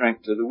gives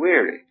strength to the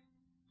weary.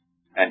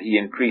 And He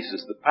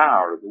increases the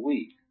power of the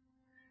weak.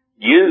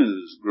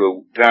 Youths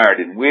grow tired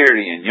and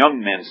weary, and young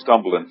men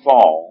stumble and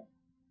fall.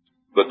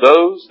 But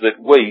those that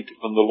wait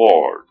upon the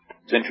Lord,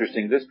 it's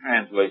interesting, this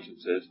translation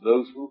says,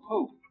 those who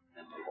hope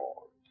in the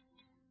Lord.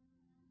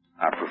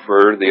 I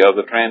prefer the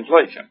other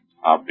translation,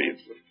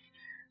 obviously.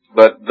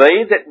 But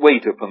they that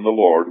wait upon the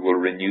Lord will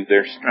renew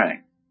their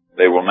strength.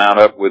 They will mount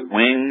up with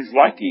wings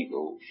like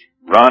eagles,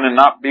 run and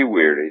not be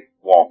weary,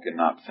 walk and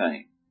not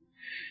faint.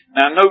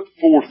 Now note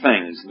four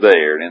things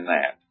there in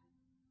that.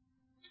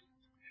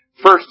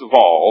 First of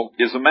all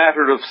is a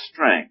matter of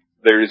strength.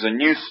 There is a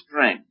new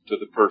strength to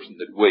the person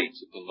that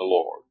waits upon the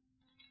Lord.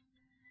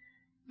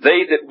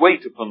 They that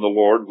wait upon the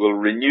Lord will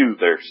renew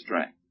their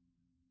strength.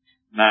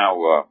 Now,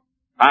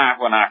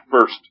 when I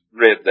first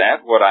read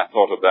that, what I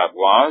thought about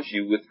was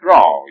you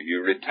withdraw,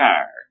 you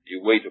retire,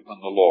 you wait upon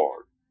the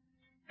Lord.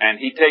 And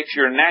He takes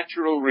your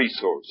natural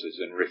resources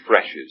and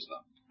refreshes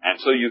them. And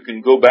so you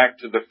can go back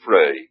to the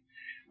fray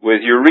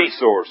with your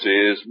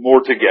resources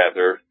more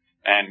together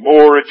and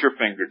more at your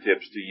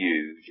fingertips to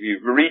use.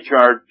 You've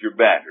recharged your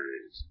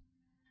batteries.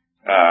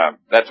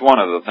 That's one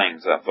of the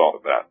things I thought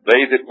about.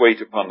 They that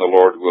wait upon the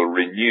Lord will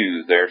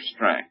renew their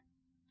strength.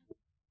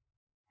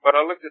 But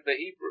I looked at the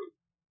Hebrew.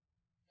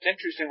 It's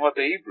interesting what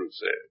the Hebrew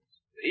says.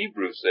 The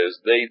Hebrew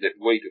says, they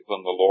that wait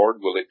upon the Lord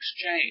will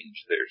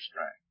exchange their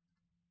strength.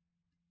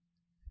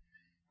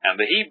 And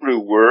the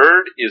Hebrew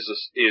word is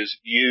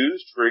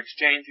used for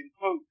exchanging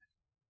clothing.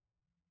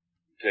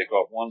 You take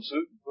off one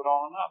suit and put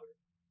on another.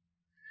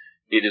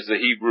 It is the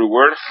Hebrew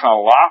word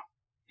halaf.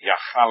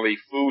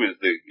 Yachalifu is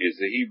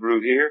the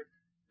Hebrew here.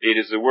 It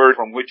is the word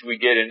from which we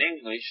get in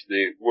English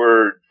the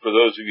word, for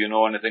those of you who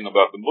know anything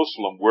about the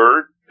Muslim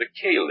word, the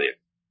caliph.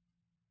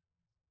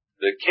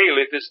 The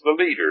caliph is the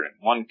leader, and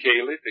one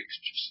caliph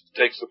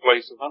takes the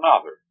place of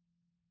another.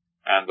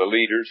 And the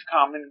leaders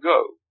come and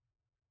go.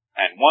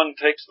 And one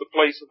takes the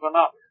place of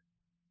another.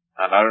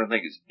 And I don't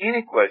think it's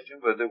any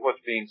question, but that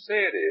what's being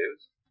said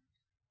is,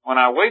 when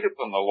I wait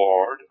upon the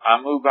Lord,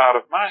 I move out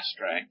of my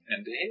strength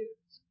into His.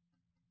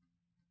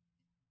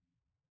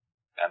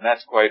 And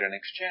that's quite an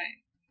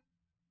exchange.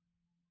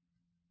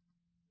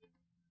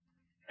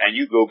 And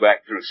you go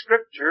back through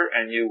Scripture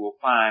and you will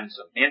find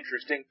some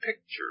interesting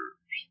pictures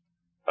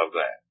of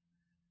that.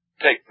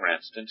 Take, for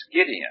instance,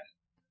 Gideon.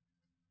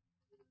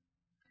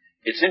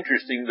 It's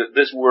interesting that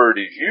this word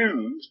is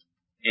used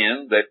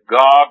in that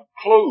God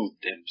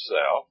clothed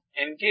Himself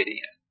in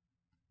Gideon.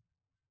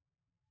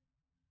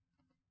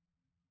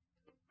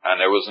 And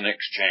there was an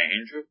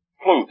exchange of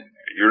clothing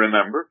there. You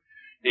remember,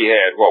 he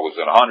had,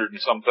 100 and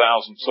some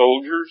thousand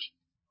soldiers?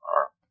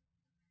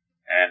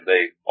 And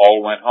they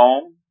all went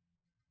home.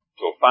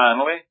 So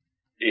finally,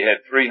 he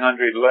had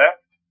 300 left.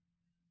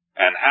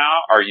 And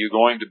how are you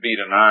going to beat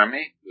an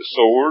army with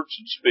swords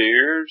and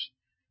spears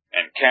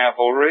and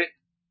cavalry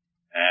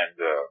and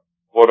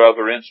what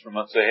other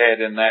instruments they had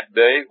in that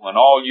day when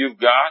all you've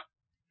got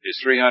is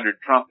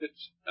 300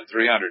 trumpets and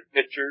 300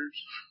 pitchers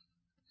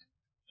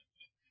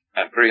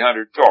and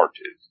 300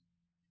 torches?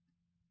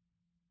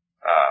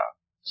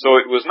 So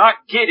it was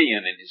not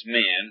Gideon and his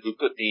men who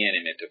put the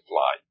enemy to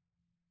flight.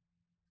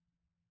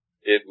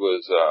 It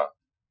was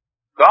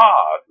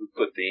God who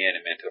put the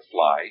enemy to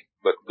flight,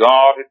 but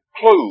God had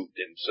clothed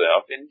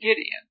Himself in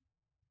Gideon.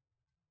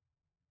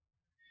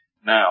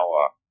 Now,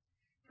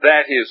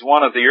 that is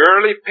one of the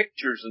early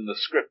pictures in the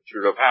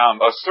Scripture of how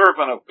a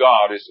servant of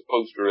God is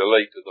supposed to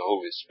relate to the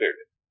Holy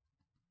Spirit.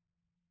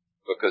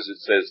 Because it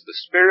says the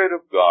Spirit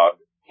of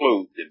God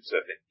clothed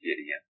Himself in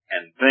Gideon,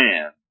 and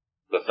then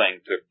the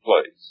thing took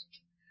place.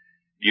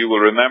 You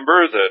will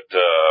remember that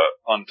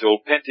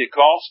until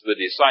Pentecost, the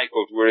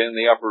disciples were in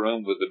the upper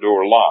room with the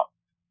door locked.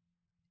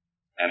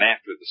 And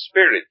after the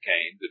Spirit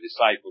came, the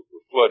disciples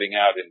were flooding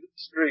out into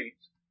the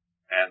streets,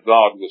 and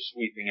God was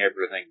sweeping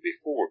everything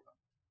before them.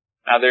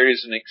 Now there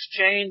is an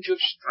exchange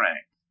of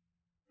strength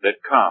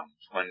that comes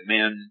when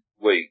men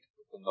wait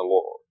upon the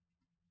Lord.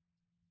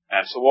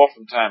 And so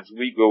oftentimes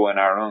we go in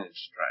our own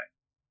strength,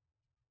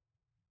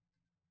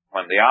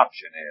 when the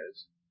option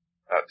is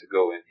to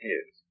go in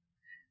His.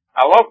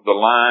 I love the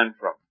line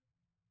from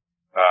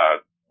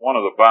one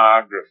of the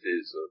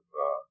biographies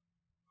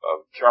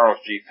of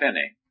Charles G.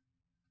 Finney.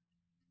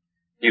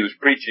 He was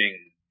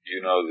preaching,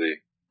 the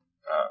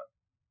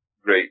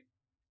great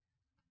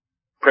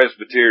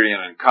Presbyterian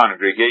and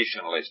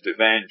Congregationalist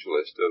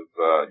evangelist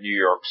of New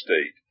York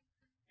State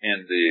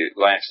in the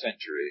last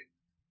century,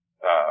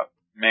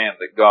 man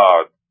that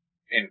God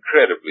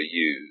incredibly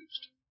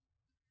used.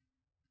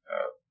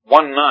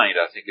 One night,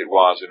 I think it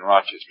was, in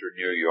Rochester,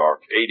 New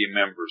York, 80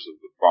 members of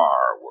the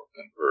bar were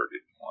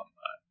converted in one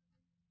night.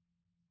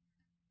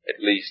 At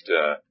least,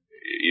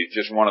 it's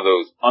just one of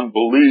those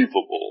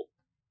unbelievable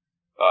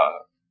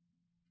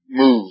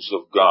moves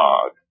of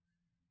God.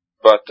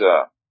 But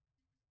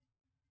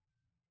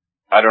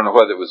I don't know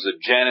whether it was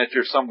the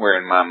janitor. Somewhere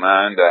in my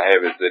mind I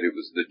have it that it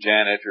was the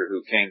janitor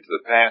who came to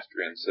the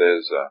pastor and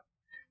says,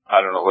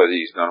 I don't know whether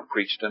he's going to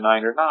preach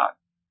tonight or not.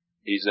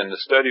 He's in the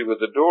study with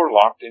the door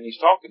locked and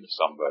he's talking to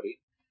somebody.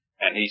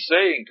 And he's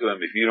saying to him,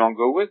 if you don't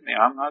go with me,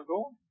 I'm not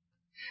going.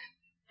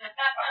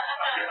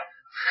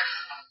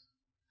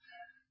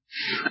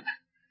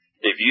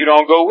 If you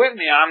don't go with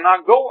me, I'm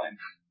not going.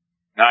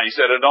 Now, he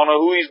said, I don't know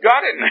who he's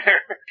got in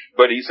there,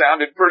 but he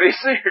sounded pretty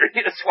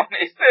serious when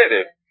he said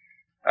it.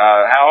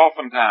 How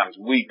oftentimes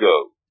we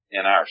go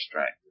in our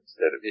strength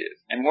instead of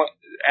His.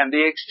 And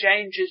the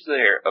exchange is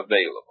there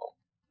available.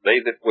 They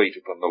that wait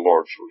upon the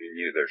Lord shall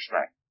renew their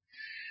strength.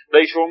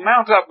 They shall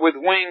mount up with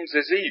wings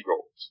as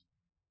eagles.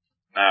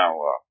 Now,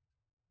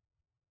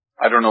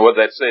 I don't know what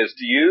that says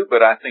to you,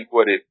 but I think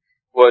what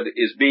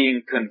is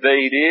being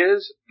conveyed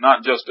is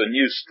not just a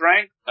new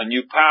strength, a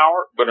new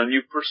power, but a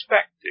new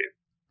perspective.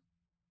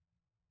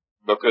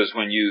 Because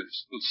when you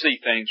see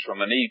things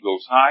from an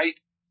eagle's height,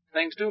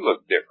 things do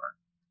look different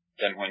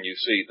than when you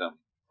see them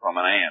from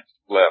an ant's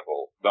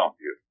level, don't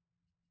you?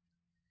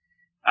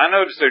 I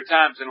notice there are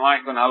times in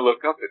life when I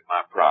look up at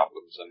my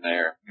problems and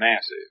they're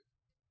massive.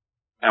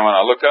 And when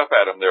I look up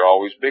at them, they're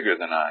always bigger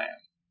than I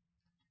am.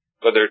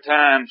 But there are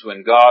times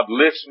when God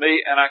lifts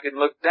me and I can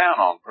look down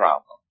on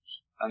problems,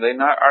 and they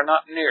are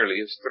not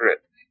nearly as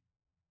threatening.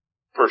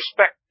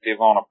 Perspective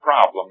on a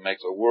problem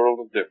makes a world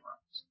of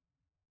difference.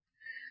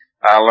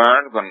 I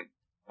learned when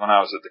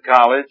I was at the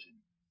college,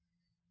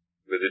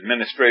 with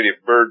administrative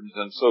burdens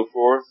and so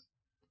forth,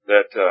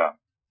 that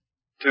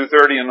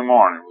 2:30 in the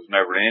morning was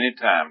never any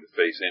time to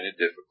face any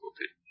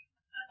difficulty.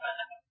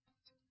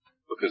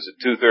 Because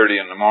at 2:30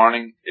 in the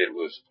morning, it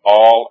was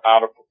all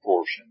out of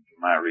proportion to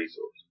my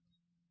resources.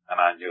 And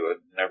I knew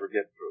I'd never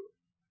get through it.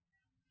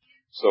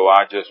 So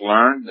I just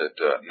learned that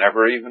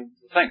never even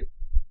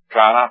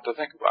try not to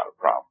think about a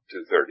problem at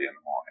 2:30 in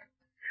the morning.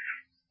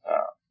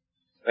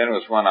 Then it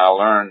was when I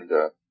learned,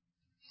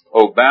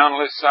 O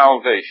boundless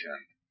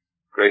salvation,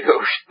 great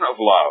ocean of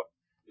love,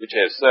 which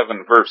has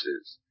 7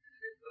 verses.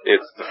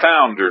 It's the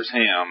founder's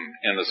hymn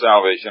in the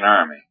Salvation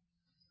Army.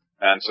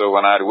 And so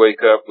when I'd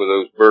wake up with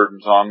those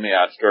burdens on me,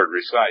 I'd start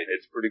reciting.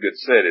 It's a pretty good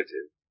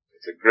sedative.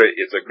 It's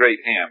a great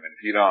hymn. And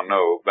if you don't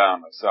know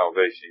Boundless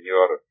Salvation, you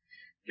ought to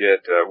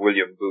get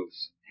William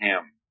Booth's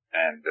hymn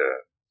and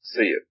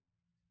see it.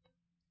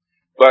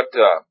 But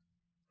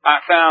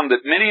I found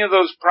that many of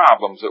those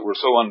problems that were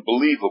so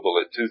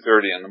unbelievable at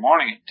 2:30 in the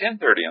morning, at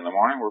 10:30 in the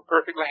morning, were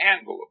perfectly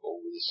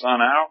handleable with the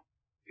sun out,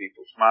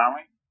 people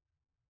smiling,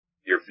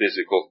 your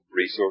physical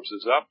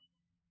resources up.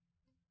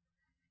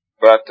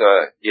 But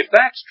if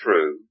that's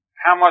true,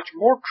 how much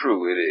more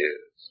true it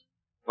is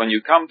when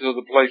you come to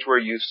the place where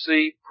you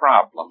see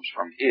problems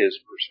from His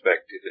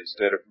perspective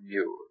instead of from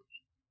yours.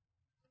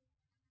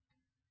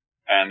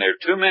 And there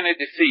are too many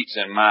defeats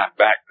in my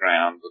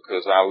background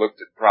because I looked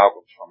at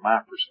problems from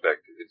my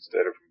perspective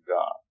instead of from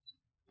God's.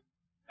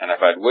 And if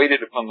I'd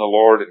waited upon the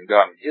Lord and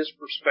gotten His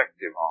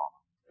perspective on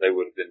them, they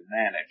would have been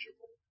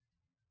manageable.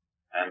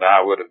 And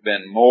I would have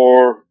been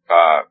more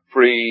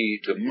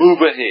free to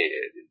move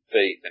ahead in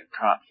faith and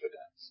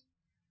confidence.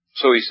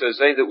 So He says,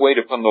 they that wait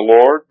upon the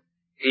Lord,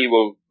 He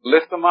will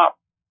lift them up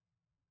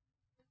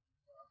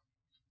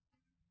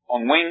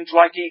on wings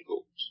like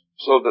eagles,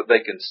 so that they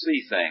can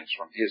see things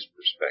from His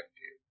perspective.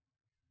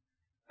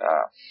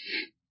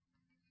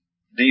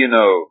 Do you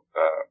know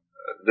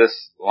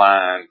this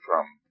line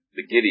from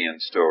the Gideon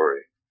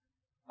story?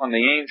 When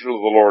the angel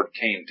of the Lord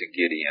came to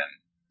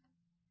Gideon,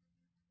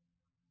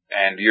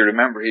 and you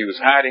remember he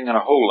was hiding in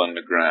a hole in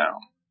the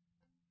ground,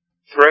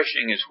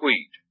 threshing his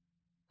wheat,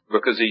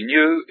 because he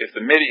knew if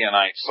the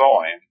Midianites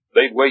saw him,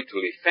 they'd wait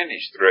till he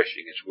finished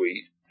threshing his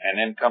wheat and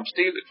then come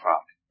steal it from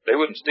him. They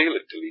wouldn't steal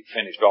it till he'd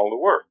finished all the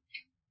work.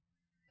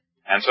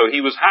 And so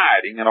he was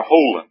hiding in a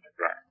hole in the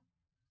ground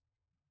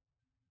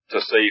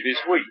to save his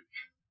wheat.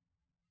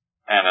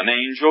 And an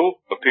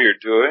angel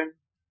appeared to him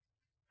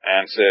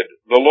and said,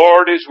 "The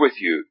Lord is with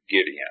you,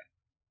 Gideon."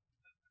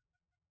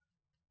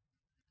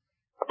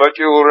 But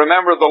you will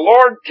remember the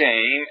Lord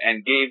came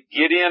and gave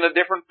Gideon a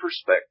different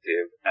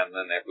perspective, and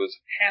then it was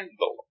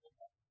handleable.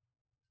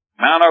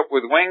 Mount up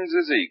with wings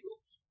as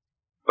eagles.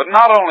 But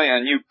not only a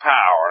new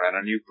power and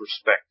a new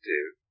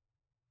perspective.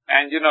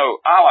 And you know,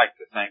 I like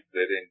to think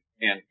that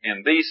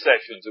in these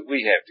sessions that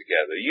we have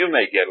together, you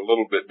may get a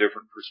little bit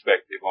different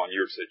perspective on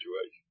your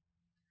situation.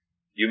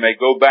 You may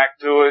go back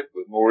to it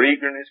with more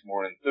eagerness,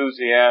 more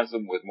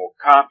enthusiasm, with more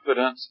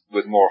confidence,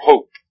 with more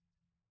hope.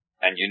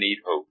 And you need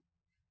hope.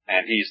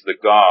 And He's the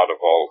God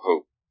of all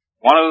hope.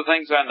 One of the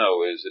things I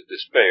know is that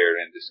despair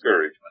and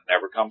discouragement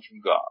never comes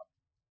from God.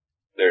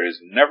 There has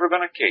never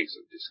been a case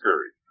of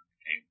discouragement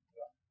that came from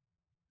God.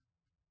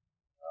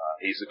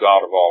 He's the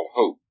God of all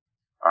hope.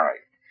 All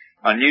right.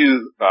 A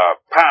new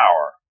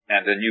power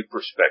and a new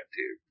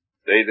perspective.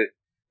 They that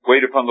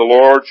wait upon the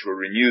Lord shall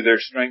renew their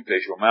strength. They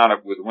shall mount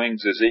up with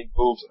wings as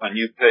eagles. A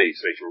new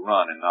pace. They shall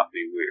run and not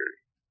be weary.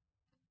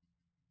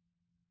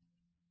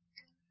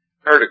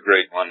 Heard a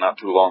great one not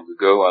too long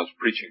ago. I was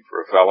preaching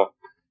for a fellow,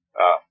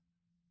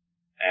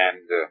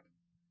 and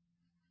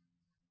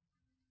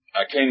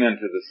I came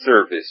into the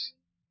service.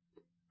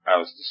 I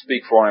was to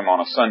speak for him on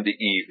a Sunday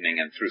evening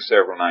and through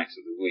several nights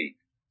of the week,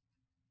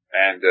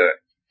 and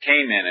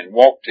came in and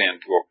walked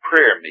into a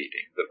prayer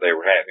meeting that they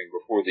were having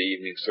before the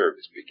evening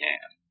service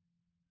began.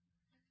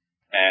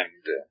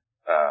 And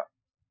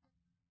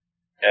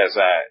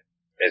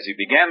as he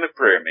began the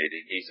prayer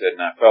meeting, he said,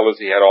 "Now, fellas,"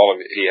 he had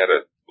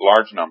a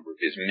large number of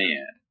his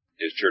men,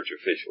 his church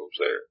officials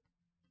there.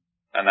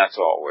 And that's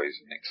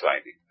always an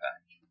exciting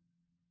thing.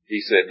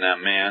 He said, "Now,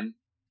 men,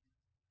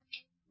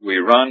 we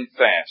run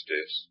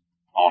fastest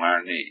on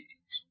our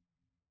knees."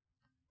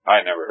 I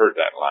had never heard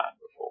that line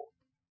before,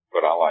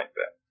 but I like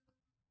that.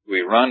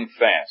 We run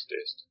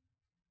fastest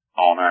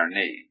on our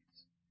knees.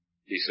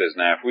 He says,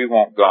 now, if we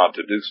want God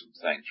to do some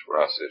things for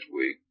us this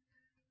week,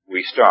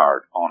 we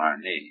start on our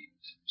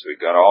knees. So he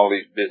got all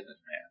these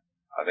businessmen.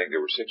 I think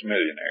there were 6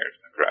 millionaires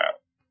in the crowd.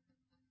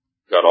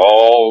 Got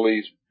all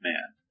these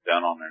men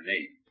down on their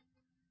knees.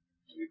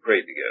 We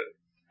prayed together.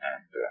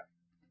 And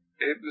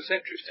it was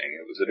interesting.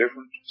 It was a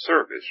different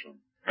service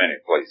from many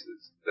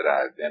places that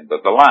I've been.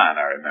 But the line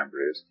I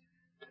remember is,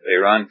 they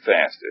run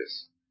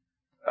fastest.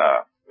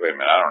 Wait a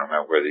minute, I don't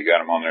remember whether he got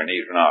them on their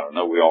knees or not. I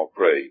know we all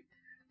prayed.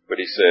 But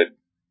he said,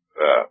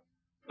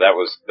 that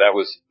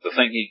was the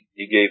thing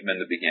he gave them in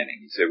the beginning.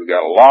 He said, we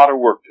got a lot of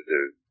work to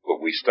do, but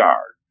we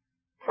start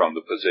from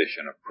the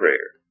position of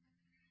prayer.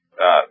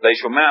 They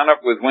shall mount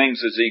up with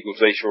wings as eagles.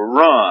 They shall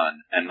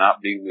run and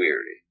not be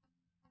weary.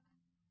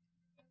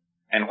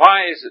 And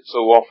why is it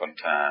so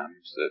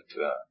oftentimes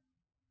that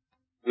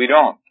We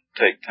don't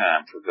take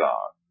time for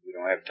God. We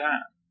don't have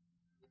time.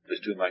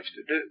 There's too much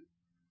to do.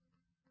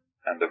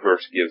 And the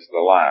verse gives the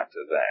lie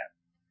to that.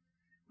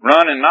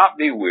 Run and not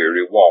be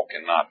weary, walk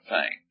and not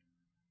faint.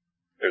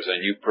 There's a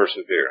new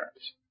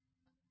perseverance.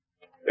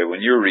 That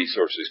when your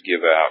resources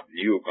give out,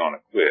 you're going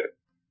to quit.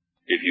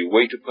 If you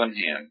wait upon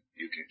Him,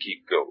 you can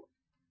keep going.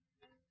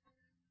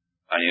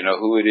 And you know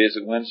who it is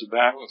that wins the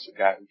battle? It's the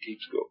guy who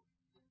keeps going.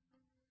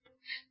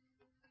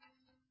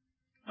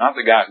 Not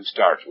the guy who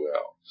starts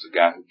well. It's the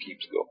guy who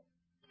keeps going.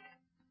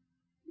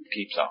 Who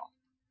keeps on.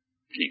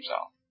 Keeps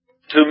on.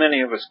 Too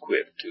many of us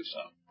quit too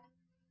soon.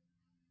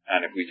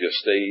 And if we just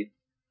stayed,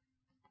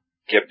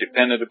 kept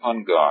dependent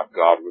upon God,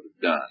 God would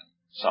have done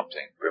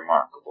something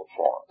remarkable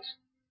for us.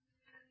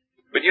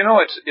 But you know,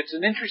 it's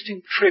an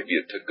interesting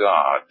tribute to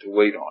God to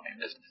wait on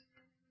Him, isn't it?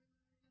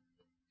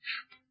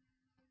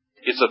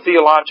 It's a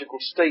theological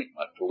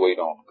statement to wait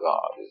on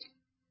God, isn't it?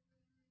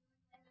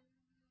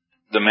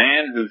 The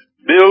man who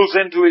builds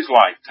into his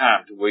life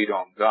time to wait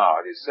on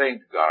God is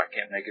saying to God, I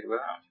can't make it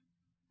without you.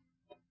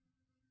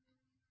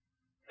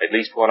 At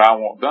least what I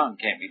want done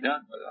can't be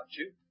done without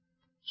you.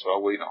 So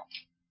I'll wait on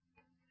you.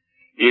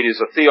 It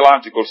is a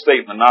theological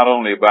statement not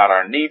only about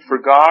our need for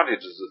God,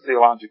 it is a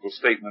theological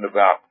statement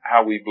about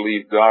how we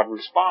believe God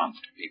responds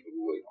to people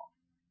who wait on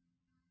Him.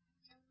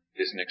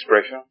 It's an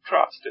expression of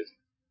trust, isn't it?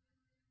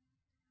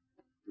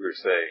 We're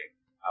saying,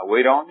 I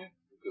wait on you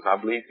because I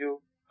believe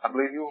you'll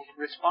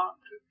respond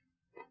to it.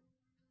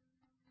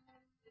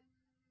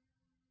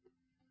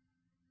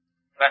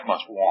 That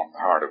must warm the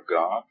heart of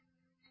God.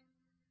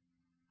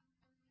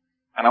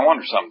 And I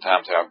wonder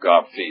sometimes how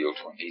God feels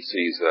when He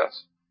sees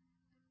us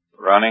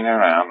running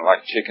around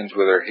like chickens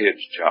with their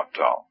heads chopped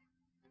off.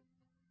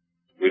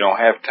 We don't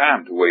have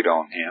time to wait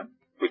on Him,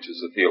 which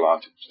is a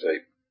theological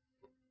statement.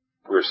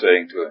 We're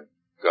saying to Him,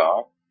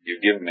 God,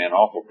 you've given me an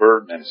awful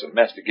burden and it's a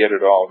mess to get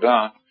it all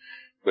done,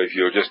 but if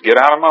you'll just get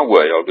out of my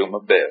way, I'll do my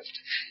best.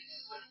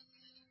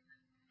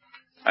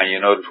 And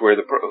you notice what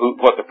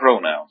the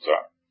pronouns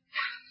are.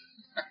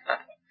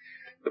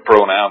 The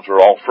pronouns are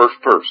all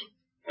first person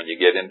when you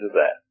get into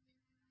that.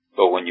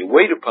 But when you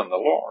wait upon the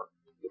Lord,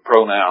 the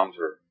pronouns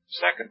are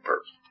second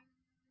person.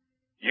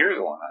 You're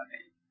the one I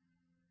need.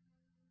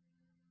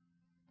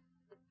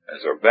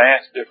 There's a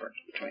vast difference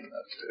between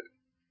those two.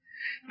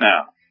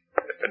 Now,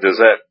 does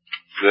that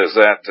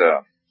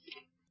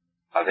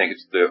I think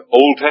it's the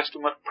Old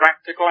Testament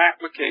practical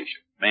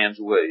application. Man's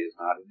way is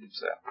not in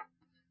himself.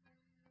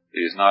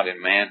 It is not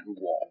in man who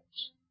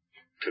wants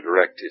to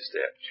direct his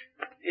steps.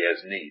 He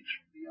has needs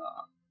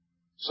beyond.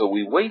 So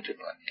we wait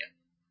upon Him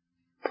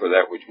for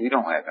that which we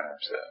don't have in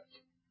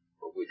ourselves,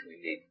 but which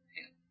we need in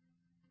Him.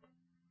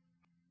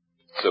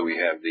 So we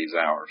have these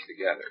hours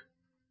together.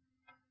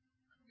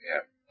 We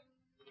have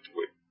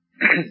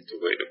to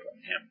wait upon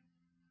Him.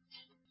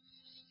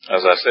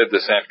 As I said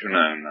this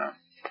afternoon,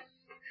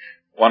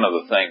 one of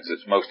the things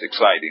that's most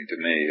exciting to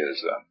me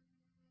is,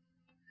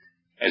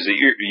 as the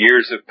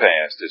years have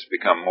passed, it's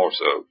become more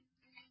so.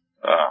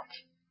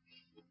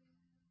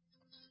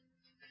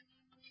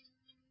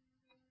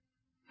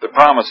 The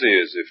promise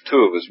is, if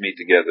two of us meet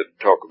together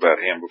to talk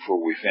about Him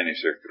before we finish,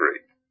 they're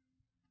three.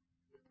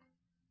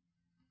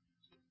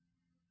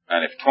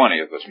 And if 20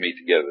 of us meet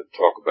together to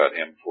talk about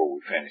Him before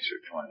we finish,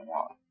 they're 21.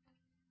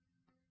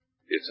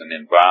 It's an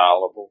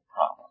inviolable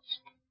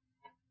promise.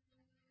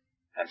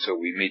 And so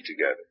we meet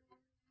together,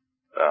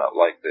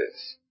 like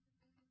this.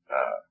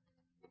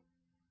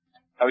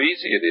 How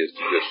easy it is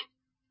to just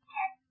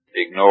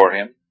ignore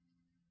Him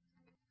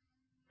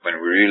when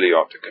we really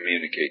ought to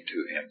communicate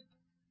to Him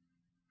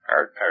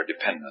our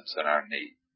dependence and our need.